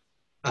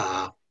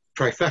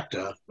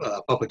trifecta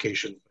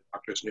publication by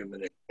Drs.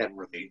 Newman and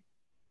Kenworthy.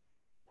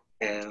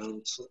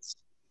 And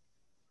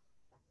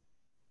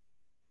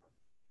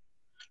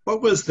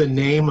what was the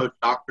name of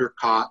Dr.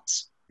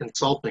 Kott's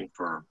consulting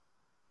firm?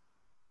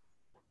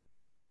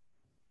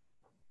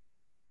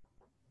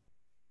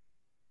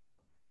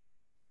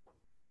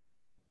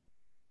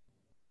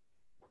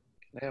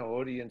 Can our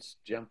audience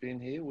jump in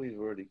here? We've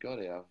already got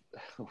our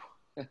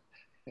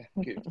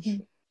gifts.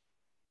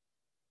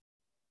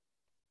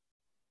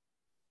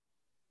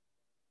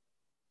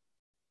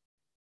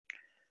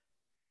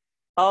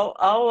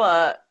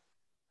 I'll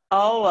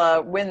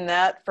win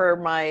that for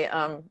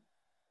my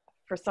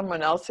for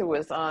someone else who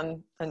was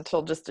on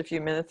until just a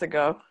few minutes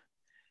ago,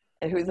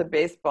 and who's a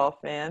baseball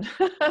fan.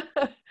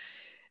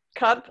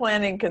 Kott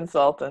Planning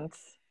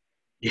Consultants.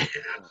 Yeah,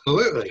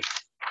 absolutely.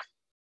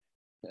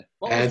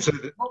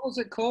 What was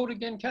it called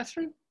again,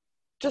 Catherine?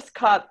 Just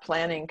Kott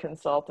Planning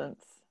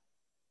Consultants.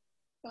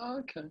 Oh,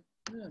 okay.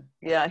 Yeah.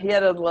 Yeah, he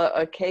had a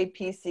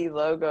KPC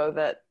logo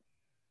that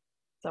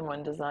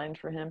someone designed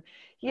for him.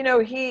 You know,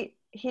 he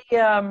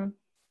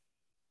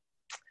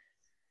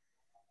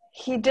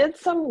did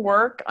some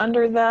work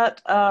under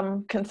that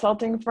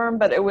consulting firm,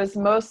 but it was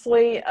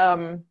mostly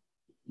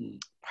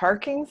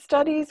parking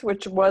studies,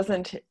 which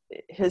wasn't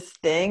his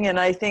thing. And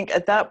I think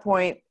at that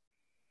point,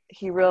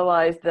 he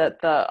realized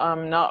that the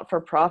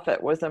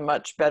not-for-profit was a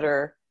much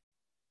better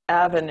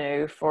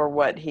avenue for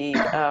what he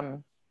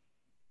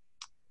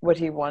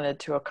wanted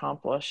to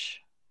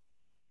accomplish.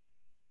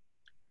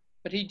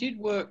 But he did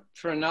work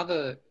for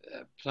another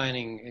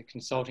planning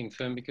consulting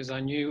firm, because I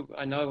know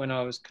when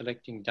I was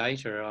collecting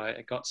data,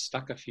 I got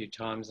stuck a few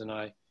times, and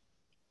I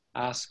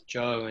asked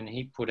Joe, and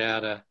he put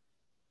out a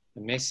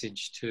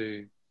message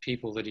to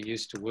people that he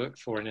used to work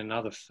for in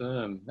another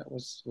firm. That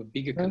was a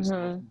bigger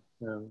consulting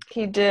firm.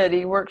 He did.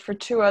 He worked for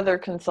two other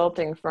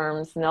consulting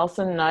firms.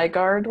 Nelson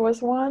Nygaard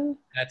was one.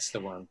 That's the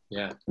one,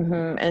 yeah.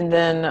 And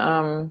then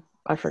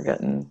I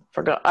forgot.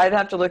 I'd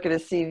have to look at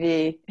his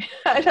CV.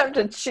 I'd have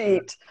to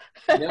cheat.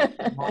 Nelson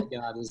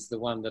Nygaard is the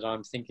one that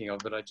I'm thinking of,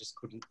 but I just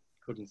couldn't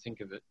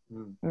think of it.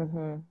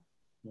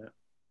 Yeah.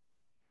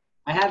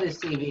 I have his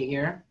CV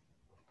here.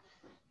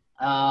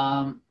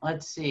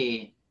 Let's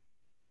see.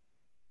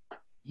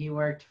 He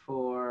worked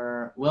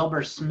for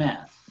Wilbur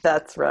Smith.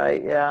 That's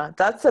right. Yeah,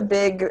 that's a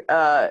big.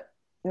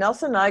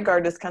 Nelson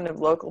Nygaard is kind of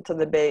local to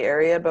the Bay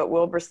Area, but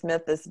Wilbur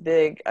Smith is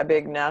a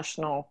big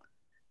national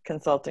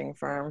consulting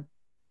firm.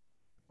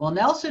 Well,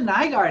 Nelson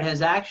Nygaard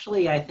has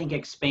actually, I think,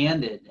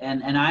 expanded,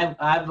 and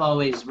I've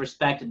always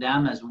respected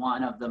them as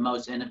one of the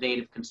most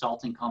innovative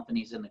consulting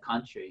companies in the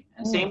country.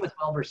 And same with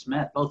Wilbur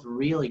Smith, both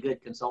really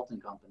good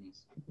consulting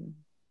companies.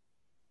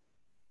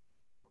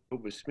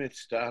 Wilbur Smith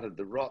started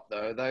the rot,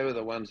 though. They were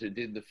the ones who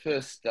did the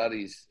first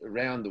studies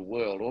around the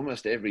world.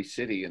 Almost every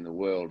city in the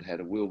world had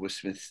a Wilbur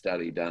Smith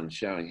study done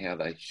showing how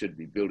they should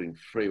be building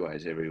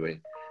freeways everywhere.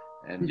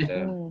 And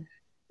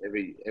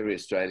every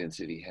Australian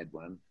city had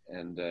one.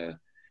 And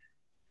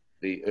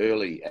the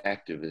early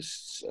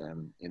activists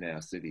in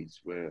our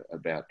cities were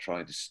about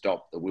trying to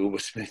stop the Wilbur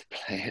Smith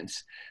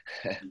plans.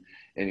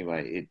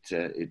 Anyway,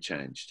 it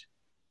changed,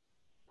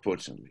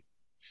 fortunately.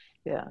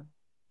 Yeah.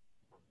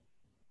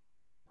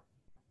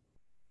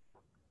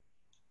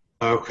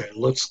 Okay,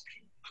 let's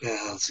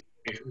see.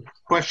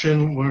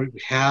 Question we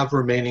have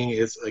remaining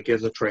is, again,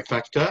 the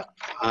trifecta.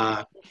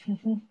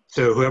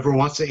 So whoever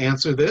wants to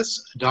answer this,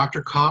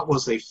 Dr. Kott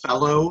was a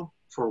fellow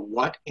for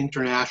what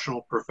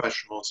international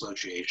professional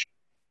association?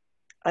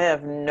 I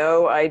have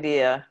no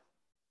idea.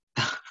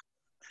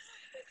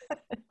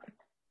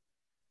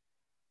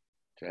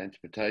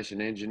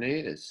 Transportation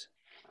engineers.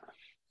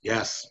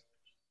 Yes.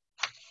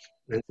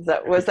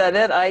 Was that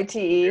it?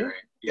 ITE?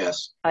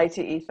 Yes.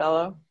 ITE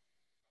fellow?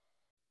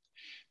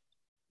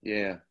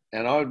 Yeah,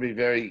 and I would be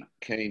very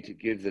keen to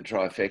give the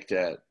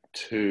trifecta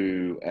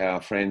to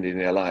our friend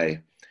in LA,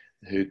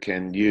 who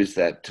can use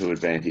that to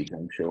advantage,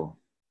 I'm sure.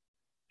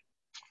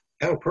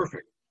 Oh,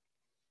 perfect.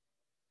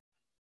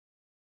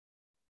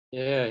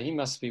 Yeah, he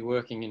must be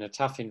working in a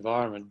tough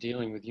environment,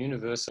 dealing with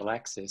universal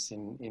access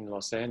in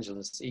Los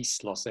Angeles,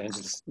 East Los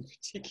Angeles in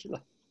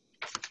particular.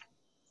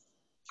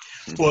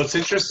 Well, it's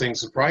interesting.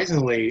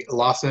 Surprisingly,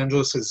 Los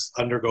Angeles is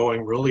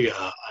undergoing really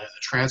a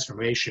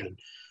transformation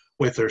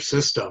with their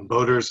system.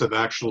 Voters have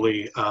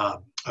actually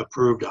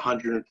approved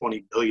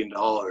 $120 billion,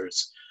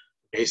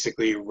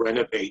 basically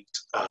renovate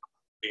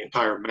the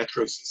entire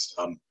metro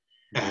system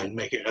and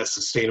make it as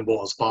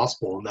sustainable as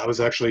possible. And that was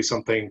actually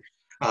something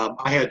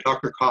I had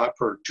Dr. Kott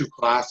for 2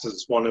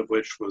 classes, one of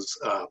which was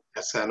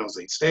at San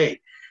Jose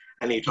State.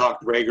 And he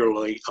talked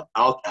regularly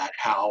about that,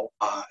 how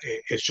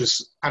it's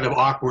just kind of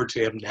awkward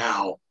to him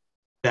now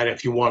that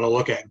if you want to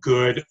look at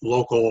good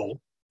local,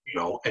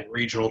 and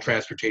regional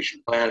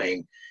transportation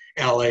planning,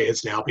 LA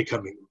is now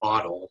becoming the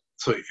model.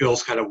 So it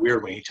feels kind of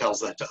weird when he tells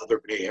that to other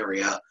Bay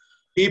Area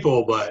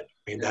people, but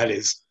I mean, that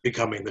is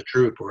becoming the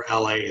truth, where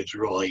LA is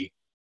really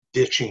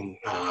ditching,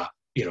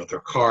 their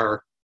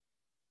car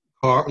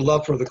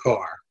love for the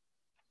car.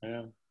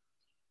 Yeah.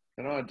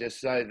 And I'd just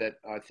say that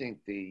I think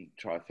the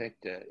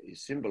trifecta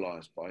is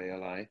symbolized by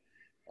LA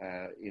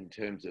in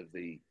terms of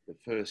the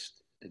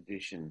first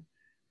edition,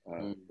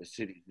 the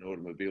city's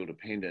automobile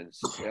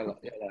dependence. LA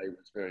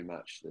was very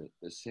much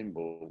the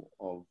symbol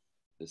of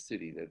the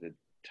city that had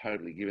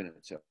totally given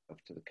itself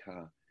to the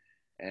car.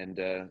 And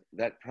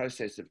that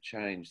process of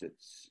change that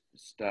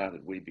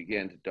started, we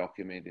began to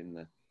document in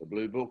the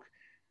Blue Book,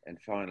 and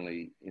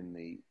finally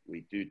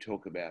we do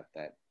talk about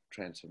that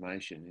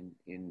transformation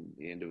in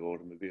the end of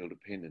automobile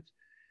dependence.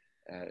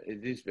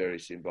 It is very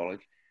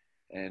symbolic,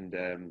 and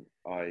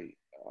I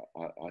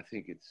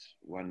think it's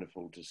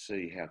wonderful to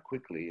see how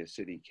quickly a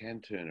city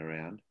can turn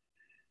around,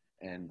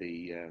 and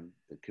the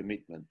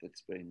commitment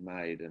that's been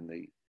made, and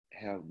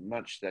how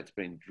much that's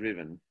been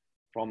driven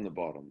from the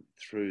bottom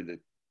through the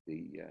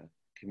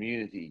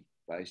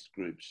community-based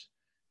groups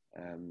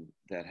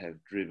that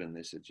have driven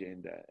this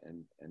agenda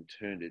and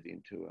turned it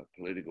into a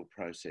political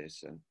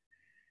process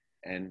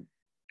and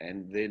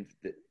then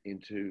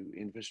into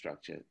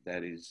infrastructure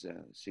that is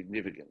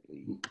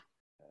significantly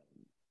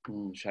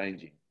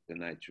changing the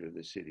nature of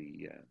the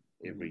city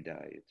every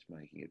day. It's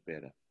making it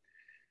better.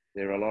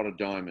 There are a lot of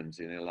diamonds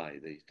in LA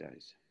these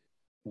days.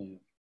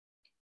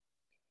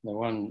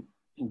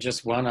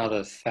 Just one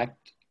other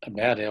fact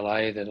about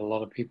LA that a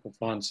lot of people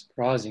find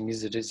surprising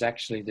is that it's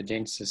actually the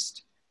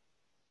densest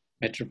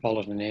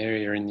metropolitan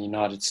area in the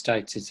United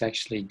States. It's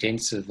actually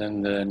denser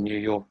than the New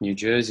York, New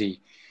Jersey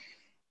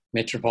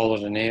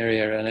metropolitan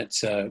area, and it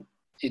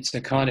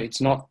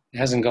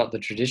hasn't got the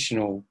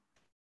traditional,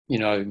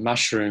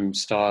 mushroom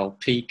style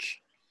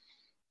peak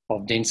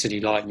of density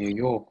like New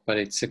York, but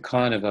it's a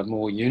kind of a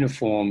more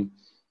uniform,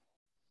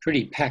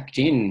 pretty packed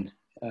in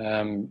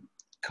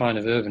kind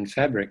of urban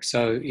fabric.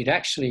 So it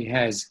actually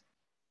has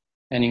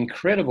an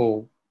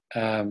incredible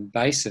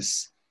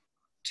basis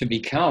to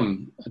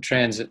become a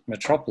transit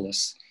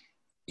metropolis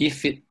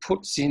if it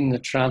puts in the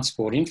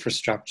transport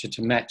infrastructure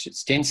to match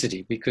its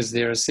density, because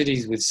there are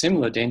cities with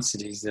similar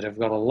densities that have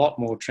got a lot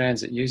more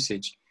transit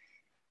usage.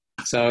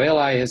 So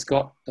LA has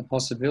got the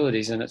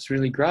possibilities, and it's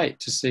really great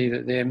to see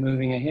that they're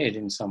moving ahead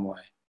in some way.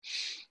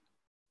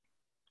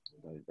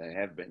 They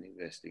have been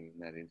investing in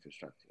that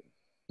infrastructure.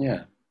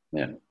 Yeah.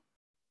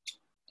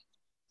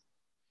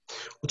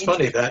 It's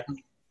funny that...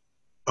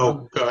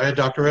 Oh, go ahead,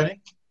 Dr.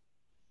 Renne.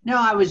 No,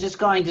 I was just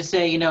going to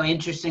say,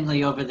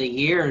 interestingly over the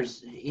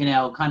years,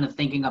 kind of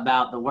thinking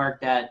about the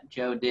work that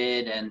Joe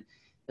did and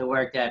the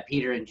work that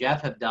Peter and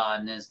Jeff have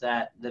done, is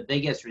that the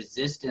biggest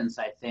resistance,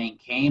 I think,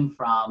 came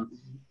from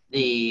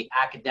the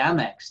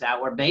academics that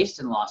were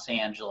based in Los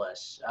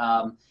Angeles.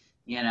 Gordon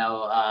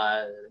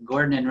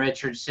and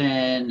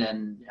Richardson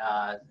and,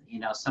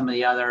 some of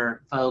the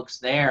other folks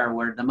there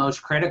were the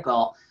most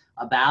critical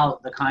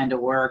about the kind of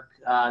work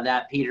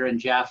that Peter and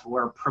Jeff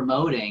were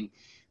promoting.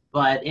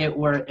 But it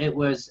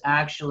was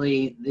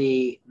actually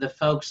the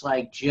folks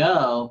like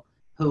Joe,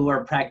 who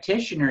were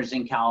practitioners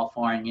in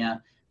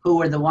California, who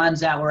were the ones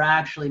that were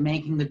actually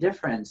making the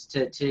difference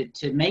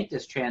to make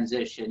this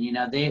transition.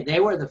 They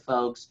were the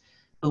folks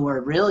who were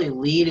really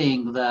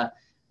leading the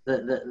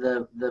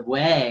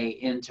way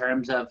in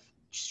terms of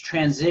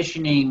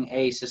transitioning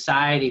a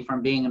society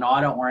from being an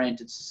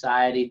auto-oriented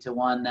society to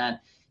one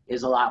that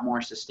is a lot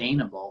more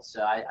sustainable.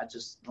 So I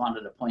just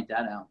wanted to point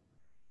that out.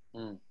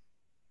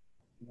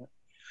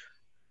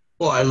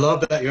 Well, I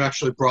love that you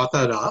actually brought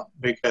that up,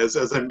 because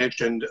as I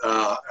mentioned,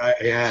 I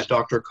had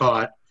Dr.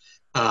 Kott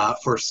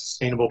for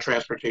Sustainable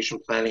Transportation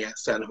Planning at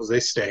San Jose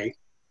State.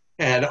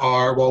 And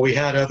while we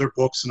had other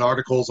books and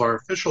articles, our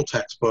official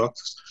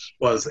textbooks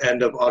was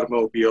End of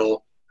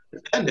Automobile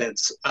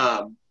Dependence.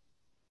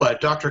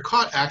 But Dr.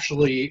 Kott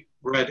actually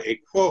read a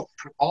quote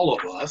to all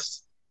of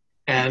us.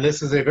 And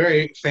this is a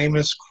very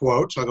famous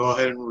quote, so I'll go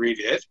ahead and read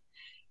it.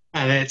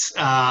 And it's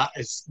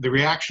the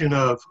reaction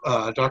of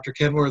Dr.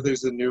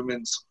 Kenworthy's and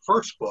Newman's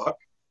first book.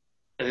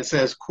 And it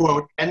says,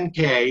 quote,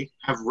 "NK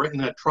have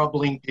written a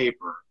troubling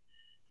paper.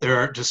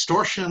 Their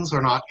distortions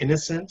are not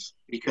innocent,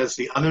 because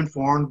the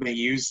uninformed may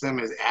use them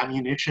as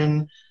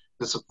ammunition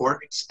to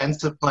support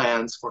expensive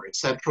plans for a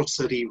central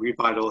city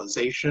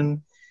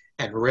revitalization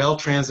and rail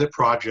transit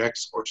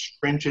projects or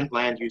stringent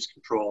land use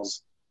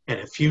controls in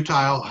a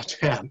futile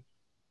attempt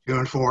to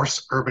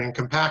enforce urban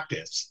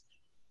compactness.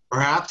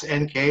 Perhaps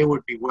NK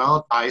would be well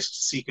advised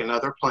to seek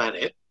another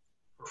planet,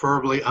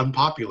 preferably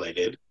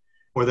unpopulated,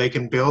 where they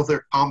can build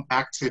their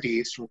compact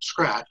cities from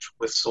scratch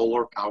with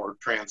solar-powered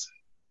transit.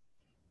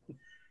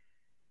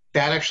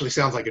 That actually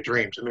sounds like a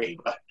dream to me,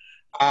 but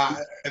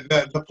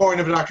the point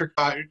of Dr.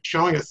 Kott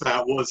showing us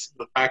that was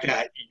the fact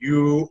that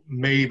you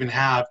may even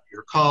have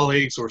your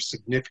colleagues or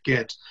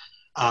significant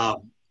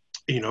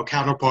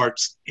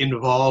counterparts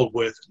involved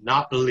with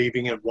not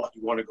believing in what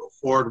you want to go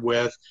forward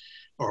with,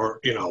 or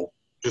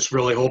just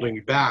really holding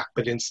you back,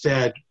 but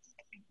instead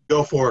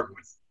go forward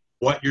with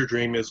what your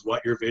dream is,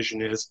 what your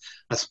vision is,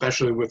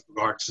 especially with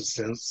regards to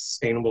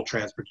sustainable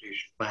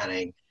transportation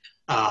planning.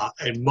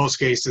 In most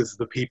cases,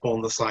 the people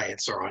and the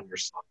science are on your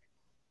side.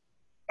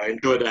 I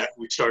enjoyed that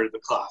we started the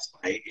class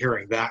by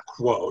hearing that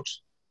quote.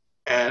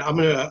 And I'm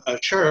going to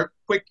share a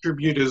quick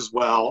tribute as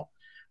well.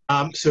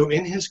 So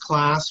in his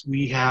class,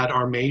 we had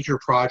our major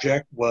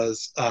project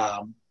was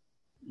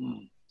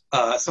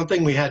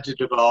something we had to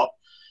develop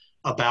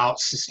about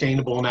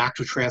sustainable and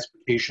active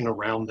transportation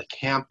around the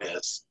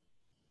campus.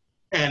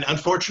 And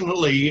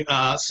unfortunately,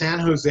 San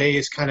Jose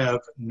is kind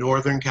of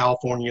Northern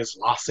California's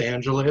Los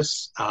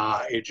Angeles.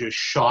 It just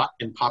shot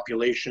in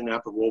population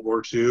after World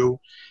War II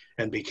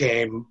and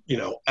became,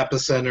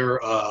 epicenter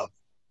of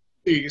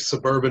the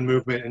suburban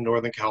movement in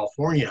Northern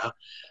California.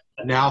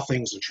 And now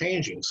things are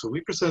changing. So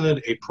we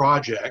presented a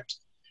project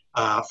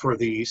for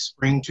the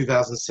spring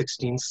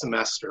 2016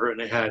 semester, and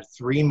it had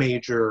three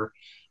major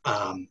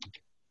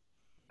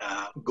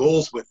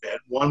goals with it.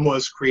 One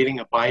was creating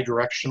a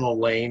bi-directional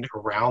lane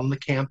around the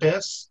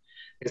campus.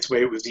 This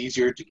way it was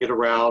easier to get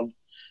around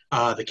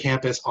the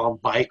campus on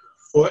bike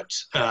or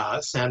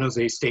foot. San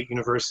Jose State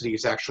University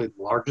is actually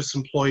the largest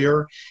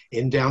employer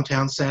in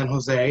downtown San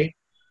Jose.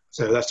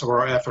 So that's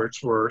where our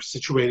efforts were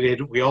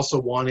situated. We also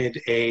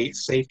wanted a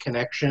safe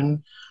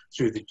connection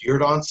through the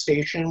Diridon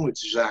station,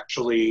 which is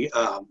actually,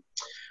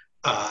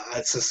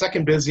 it's the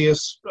second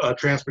busiest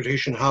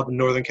transportation hub in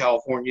Northern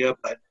California,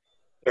 but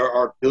there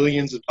are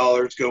billions of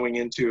dollars going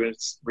into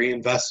its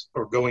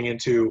going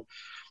into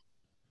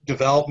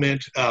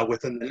development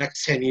within the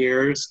next 10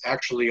 years.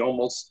 Actually,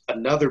 almost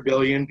another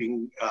billion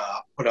being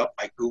put up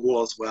by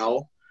Google as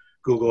well.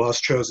 Google has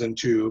chosen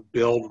to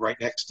build right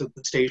next to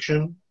the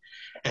station.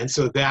 And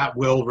so that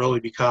will really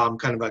become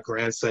kind of a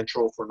grand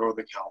central for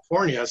Northern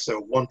California.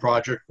 So one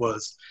project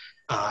was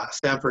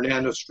San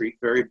Fernando Street,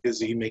 very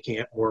busy, making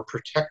it more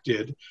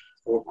protected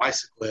for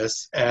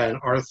bicyclists. And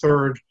our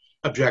third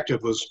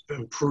objective was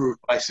improved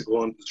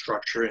bicycle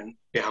infrastructure in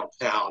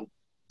downtown.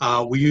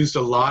 We used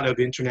a lot of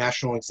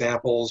international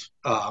examples,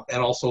 and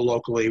also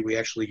locally, we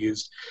actually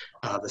used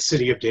the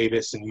City of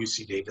Davis and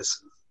UC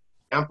Davis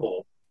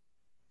example.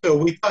 So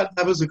we thought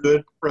that was a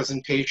good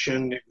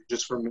presentation. It would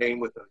just remain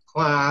with the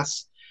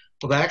class.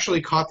 Well, that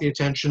actually caught the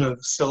attention of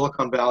the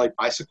Silicon Valley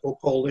Bicycle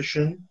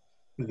Coalition.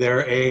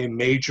 They're a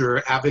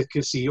major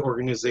advocacy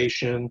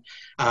organization.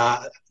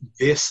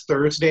 This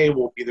Thursday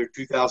will be their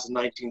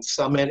 2019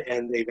 summit,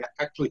 and they've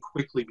actually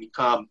quickly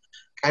become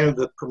kind of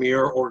the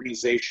premier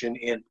organization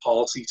in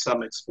policy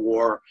summits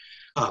for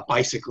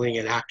bicycling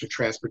and active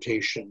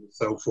transportation and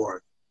so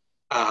forth.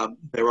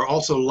 They were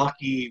also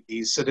lucky,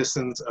 the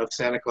citizens of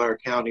Santa Clara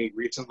County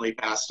recently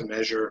passed a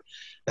measure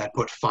that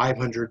put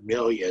 $500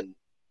 million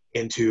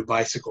into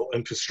bicycle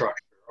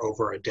infrastructure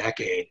over a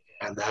decade,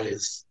 and that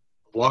is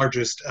the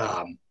largest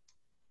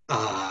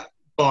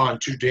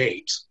bond to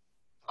date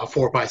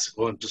for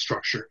bicycle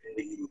infrastructure in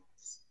the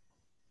U.S.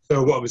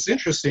 So what was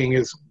interesting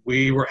is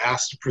we were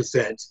asked to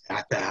present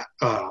at that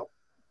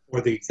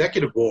for the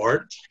executive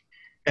board,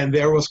 and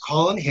there was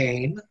Colin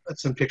Hain,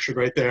 that's some picture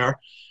right there,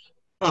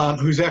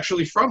 who's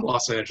actually from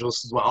Los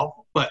Angeles as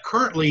well, but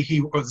currently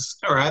he was,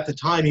 or at the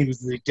time, he was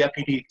the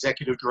deputy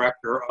executive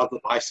director of the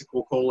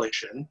Bicycle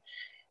Coalition,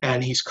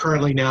 and he's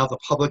currently now the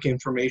public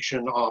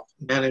information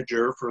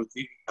manager for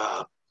the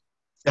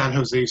San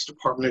Jose's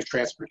Department of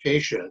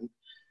Transportation.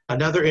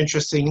 Another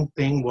interesting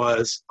thing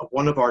was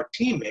one of our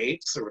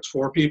teammates, there was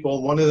 4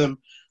 people, one of them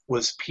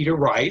was Peter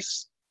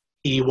Rice.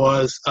 He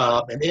was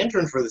an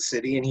intern for the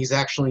city, and he's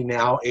actually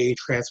now a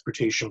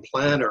transportation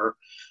planner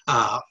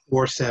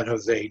for San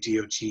Jose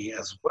DOT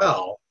as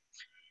well.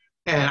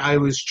 And I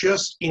was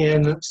just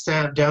in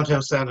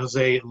downtown San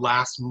Jose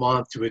last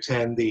month to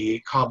attend the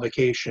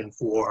convocation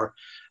for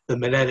the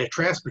Mineta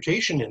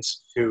Transportation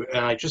Institute,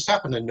 and I just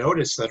happened to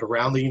notice that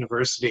around the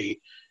university,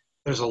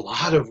 there's a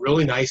lot of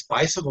really nice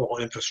bicycle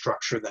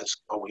infrastructure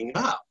that's going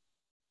up.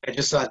 I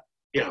just thought,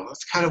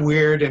 it's kind of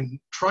weird, and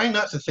trying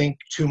not to think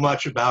too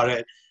much about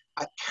it,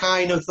 I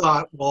kind of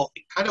thought, well,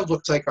 it kind of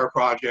looks like our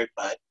project,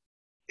 but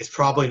it's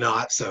probably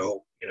not,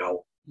 so,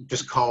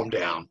 just calm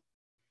down.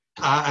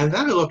 And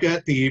then I look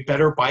at the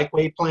Better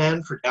Bikeway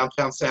Plan for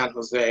downtown San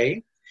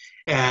Jose,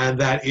 and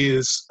that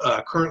is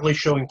currently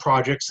showing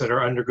projects that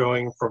are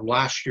undergoing from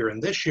last year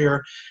and this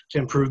year to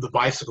improve the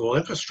bicycle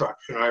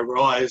infrastructure. And I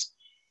realized,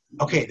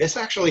 okay, this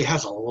actually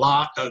has a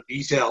lot of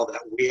detail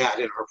that we had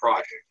in our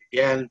project.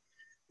 Again,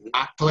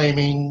 not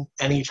claiming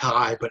any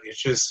tie, but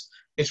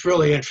it's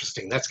really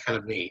interesting. That's kind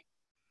of neat.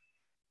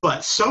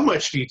 But so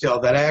much detail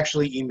that I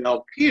actually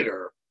emailed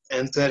Peter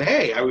and said,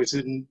 hey, I was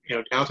in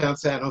downtown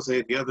San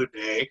Jose the other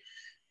day,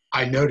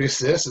 I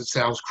noticed this. It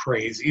sounds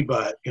crazy,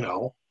 but, you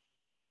know,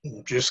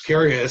 just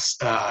curious,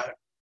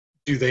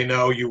 do they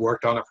know you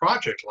worked on a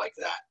project like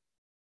that?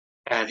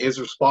 And his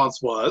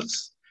response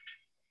was,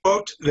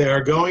 quote, "They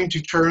are going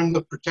to turn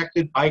the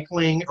protected bike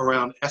lane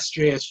around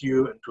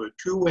SJSU into a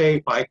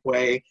two-way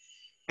bikeway,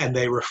 and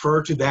they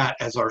refer to that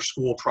as our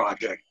school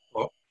project.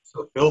 Well,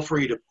 so feel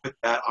free to put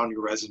that on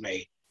your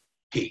resume,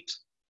 Pete."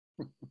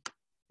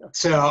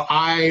 So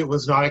I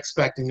was not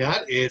expecting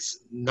that. It's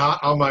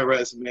not on my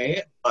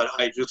resume, but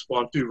I just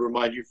want to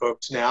remind you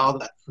folks now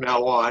that from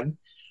now on,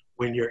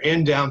 when you're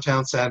in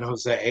downtown San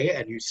Jose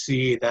and you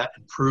see that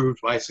improved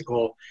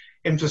bicycle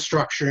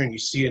infrastructure and you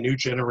see a new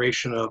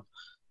generation of,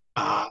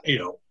 you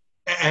know,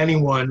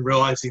 anyone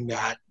realizing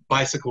that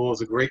bicycle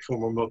is a great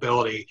form of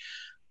mobility,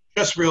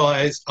 just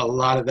realize a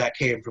lot of that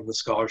came from the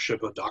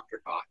scholarship of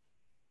Dr. Kott.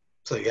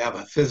 So you have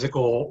a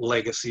physical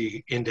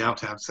legacy in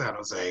downtown San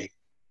Jose,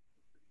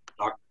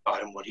 Dr.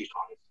 Kott and what he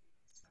taught us.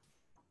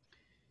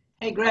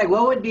 Hey, Greg,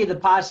 what would be the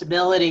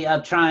possibility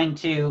of trying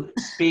to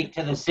speak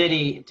to the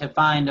city to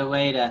find a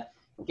way to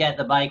get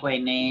the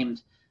bikeway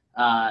named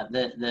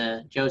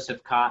the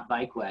Joseph Kott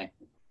Bikeway?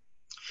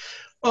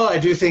 Well, I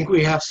do think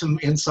we have some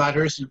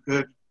insiders who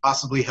could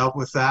possibly help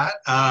with that.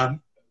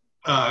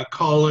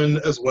 Colin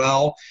as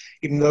well,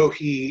 even though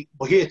he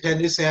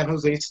attended San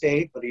Jose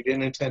State, but he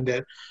didn't attend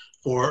it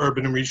for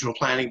urban and regional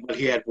planning, but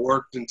he had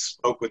worked and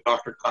spoke with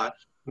Dr. Kott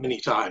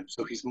many times,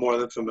 so he's more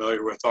than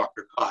familiar with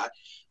Dr. Kott,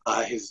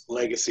 his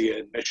legacy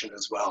and mission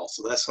as well.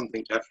 So that's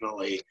something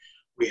definitely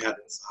we have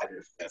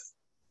insiders with.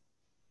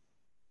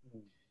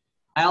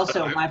 I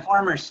also, my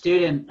former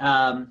student,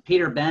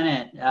 Peter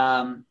Bennett,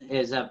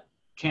 is a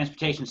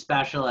transportation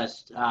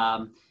specialist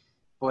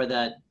for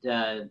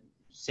the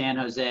San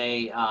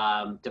Jose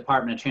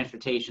Department of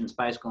Transportation's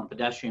Bicycle and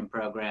Pedestrian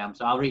Program.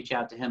 So I'll reach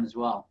out to him as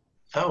well.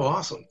 Oh,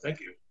 awesome. Thank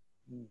you.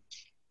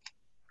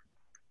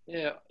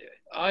 Yeah,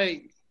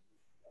 I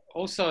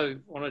also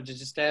wanted to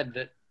just add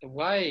that the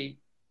way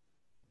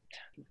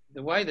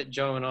that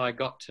Joe and I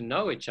got to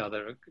know each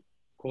other,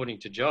 according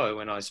to Joe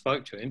when I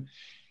spoke to him,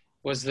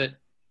 was that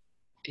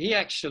he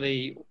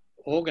actually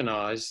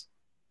organized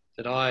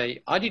that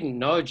I didn't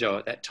know Joe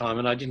at that time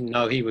and I didn't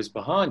know he was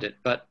behind it,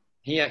 but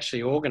he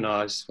actually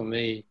organized for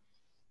me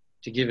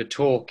to give a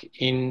talk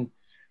in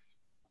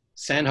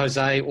San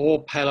Jose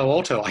or Palo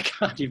Alto. I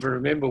can't even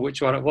remember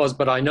which one it was,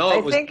 but I know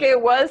it was. I think it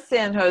was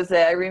San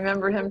Jose. I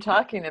remember him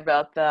talking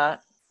about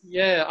that.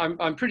 Yeah,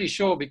 I'm pretty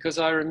sure, because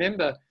I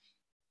remember,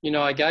 you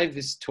know, I gave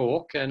this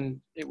talk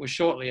and it was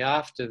shortly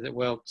after that,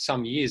 well,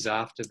 some years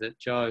after that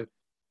Joe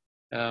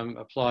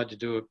applied to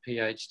do a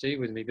PhD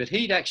with me, but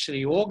he'd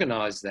actually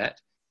organized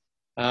that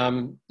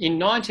in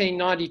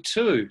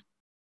 1992.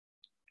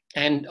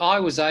 And I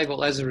was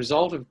able, as a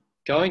result of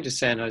going to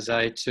San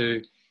Jose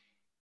to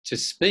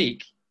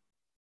speak,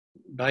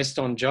 based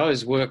on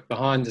Joe's work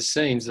behind the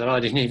scenes that I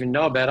didn't even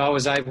know about, I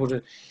was able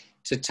to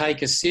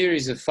take a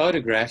series of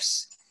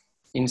photographs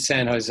in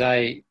San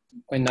Jose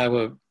when they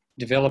were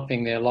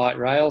developing their light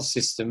rail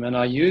system. And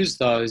I used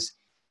those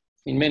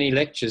in many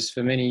lectures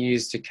for many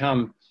years to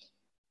come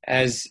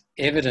as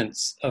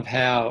evidence of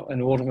how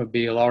an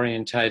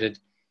automobile-orientated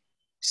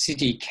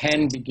city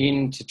can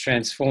begin to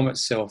transform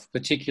itself,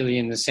 particularly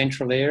in the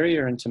central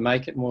area, and to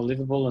make it more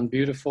livable and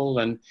beautiful,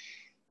 and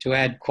to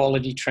add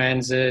quality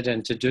transit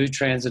and to do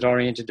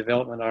transit-oriented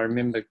development. I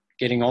remember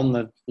getting on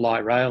the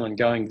light rail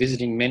and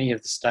visiting many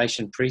of the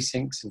station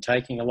precincts and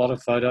taking a lot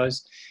of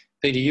photos.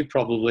 Peter, you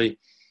probably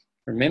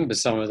remember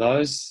some of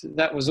those.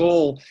 That was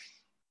all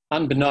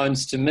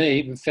unbeknownst to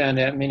me, but found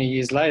out many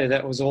years later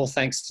that was all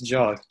thanks to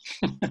Joe.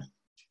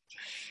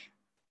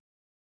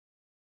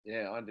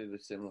 Yeah, I did a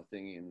similar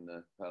thing in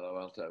Palo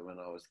Alto when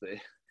I was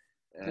there.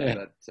 Yeah.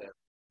 But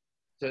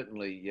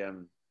certainly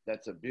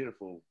that's a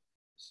beautiful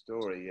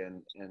story,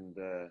 and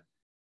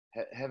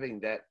having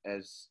that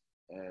as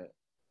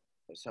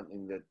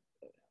something that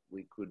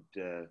we could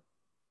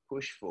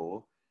push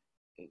for,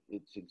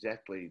 it's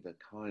exactly the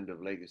kind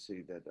of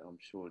legacy that I'm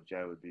sure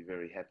Joe would be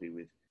very happy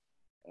with.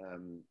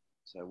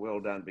 So well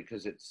done,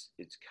 because it's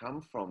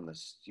come from the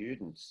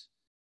students,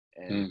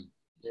 and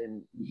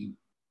then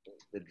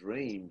the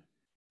dream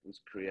was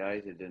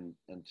created and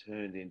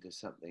turned into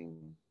something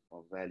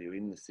of value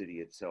in the city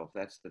itself.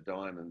 That's the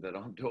diamond that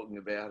I'm talking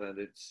about, and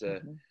it's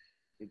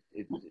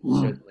it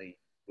certainly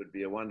would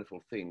be a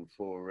wonderful thing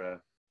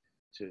for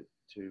to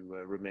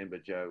remember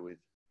Joe with.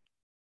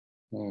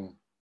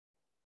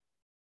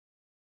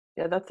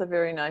 Yeah, that's a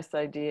very nice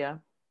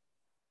idea.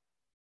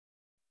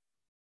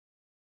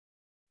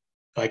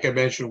 Like I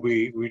mentioned,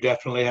 we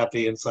definitely have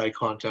the inside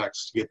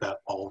contacts to get that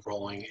ball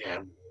rolling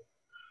and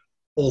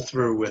pull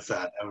through with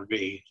that. That would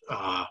be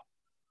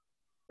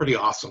pretty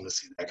awesome to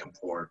see that come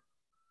forward.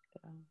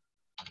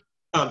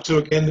 So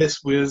again,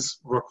 this was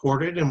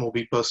recorded and will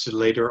be posted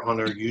later on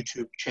our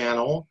YouTube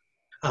channel.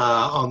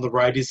 On the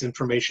right is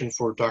information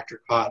for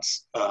Dr.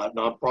 Kott's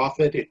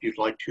nonprofit. If you'd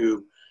like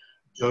to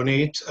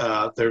donate,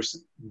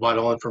 there's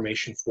vital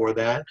information for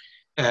that.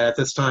 At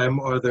this time,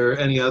 are there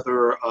any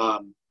other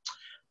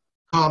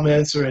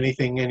comments or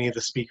anything any of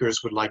the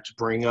speakers would like to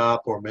bring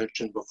up or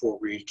mention before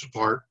we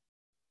depart?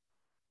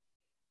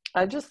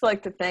 I'd just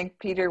like to thank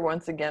Peter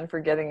once again for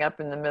getting up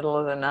in the middle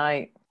of the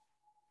night.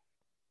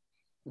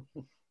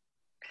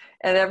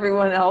 And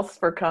everyone else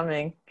for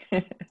coming.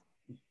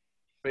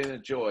 Been a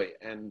joy,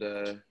 and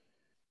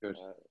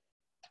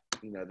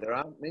you know, there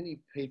aren't many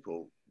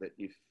people that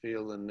you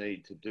feel the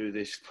need to do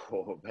this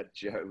for, but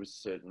Joe was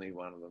certainly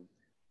one of them.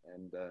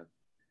 And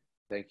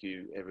thank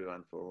you,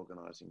 everyone, for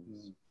organising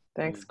this.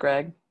 Thanks,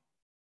 Greg.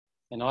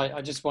 And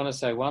I just want to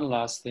say one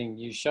last thing.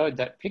 You showed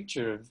that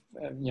picture of,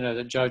 you know,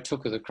 that Joe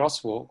took of the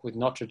crosswalk with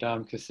Notre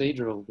Dame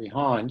Cathedral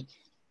behind.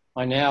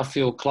 I now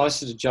feel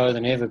closer to Joe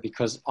than ever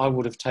because I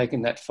would have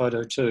taken that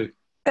photo too.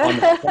 I'm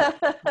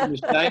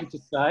ashamed to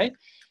say,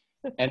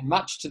 and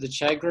much to the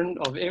chagrin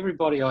of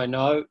everybody I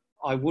know,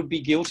 I would be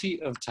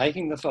guilty of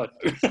taking the photo.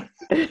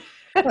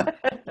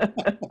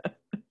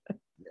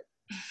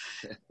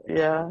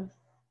 Yeah.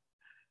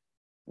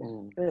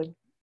 Good.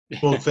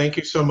 Well, thank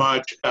you so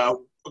much.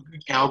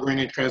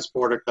 Calgreen and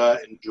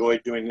Transportica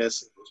enjoyed doing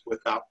this. It was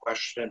without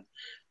question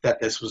that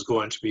this was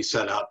going to be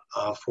set up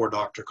for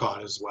Dr.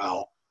 Kott as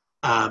well.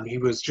 He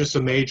was just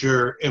a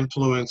major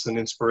influence and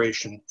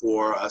inspiration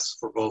for us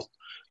for both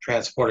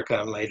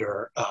Transportica and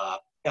later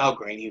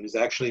Calgreen. He was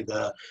actually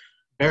the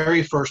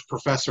very first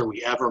professor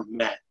we ever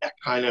met that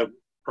kind of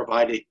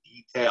provided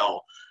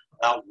detail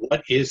about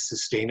what is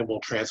sustainable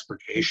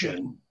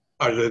transportation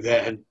other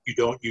than you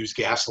don't use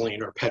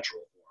gasoline or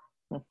petrol.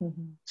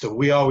 So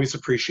we always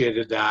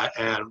appreciated that,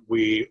 and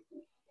we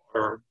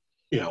are,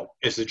 you know,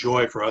 it's a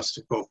joy for us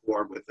to go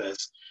forward with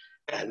this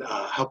and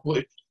help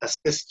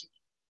assist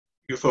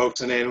you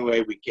folks in any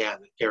way we can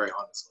to carry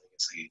on this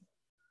legacy.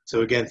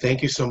 So again,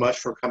 thank you so much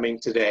for coming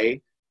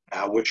today.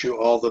 I wish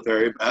you all the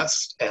very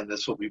best, and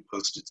this will be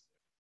posted.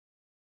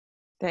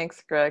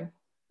 Thanks, Greg.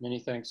 Many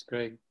thanks,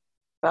 Greg.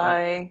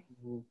 Bye.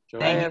 Joe.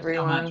 Thank you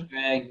everyone. so much,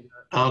 Greg.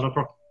 No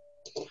problem.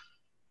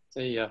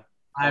 See ya.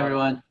 Bye,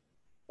 everyone.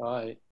 Bye.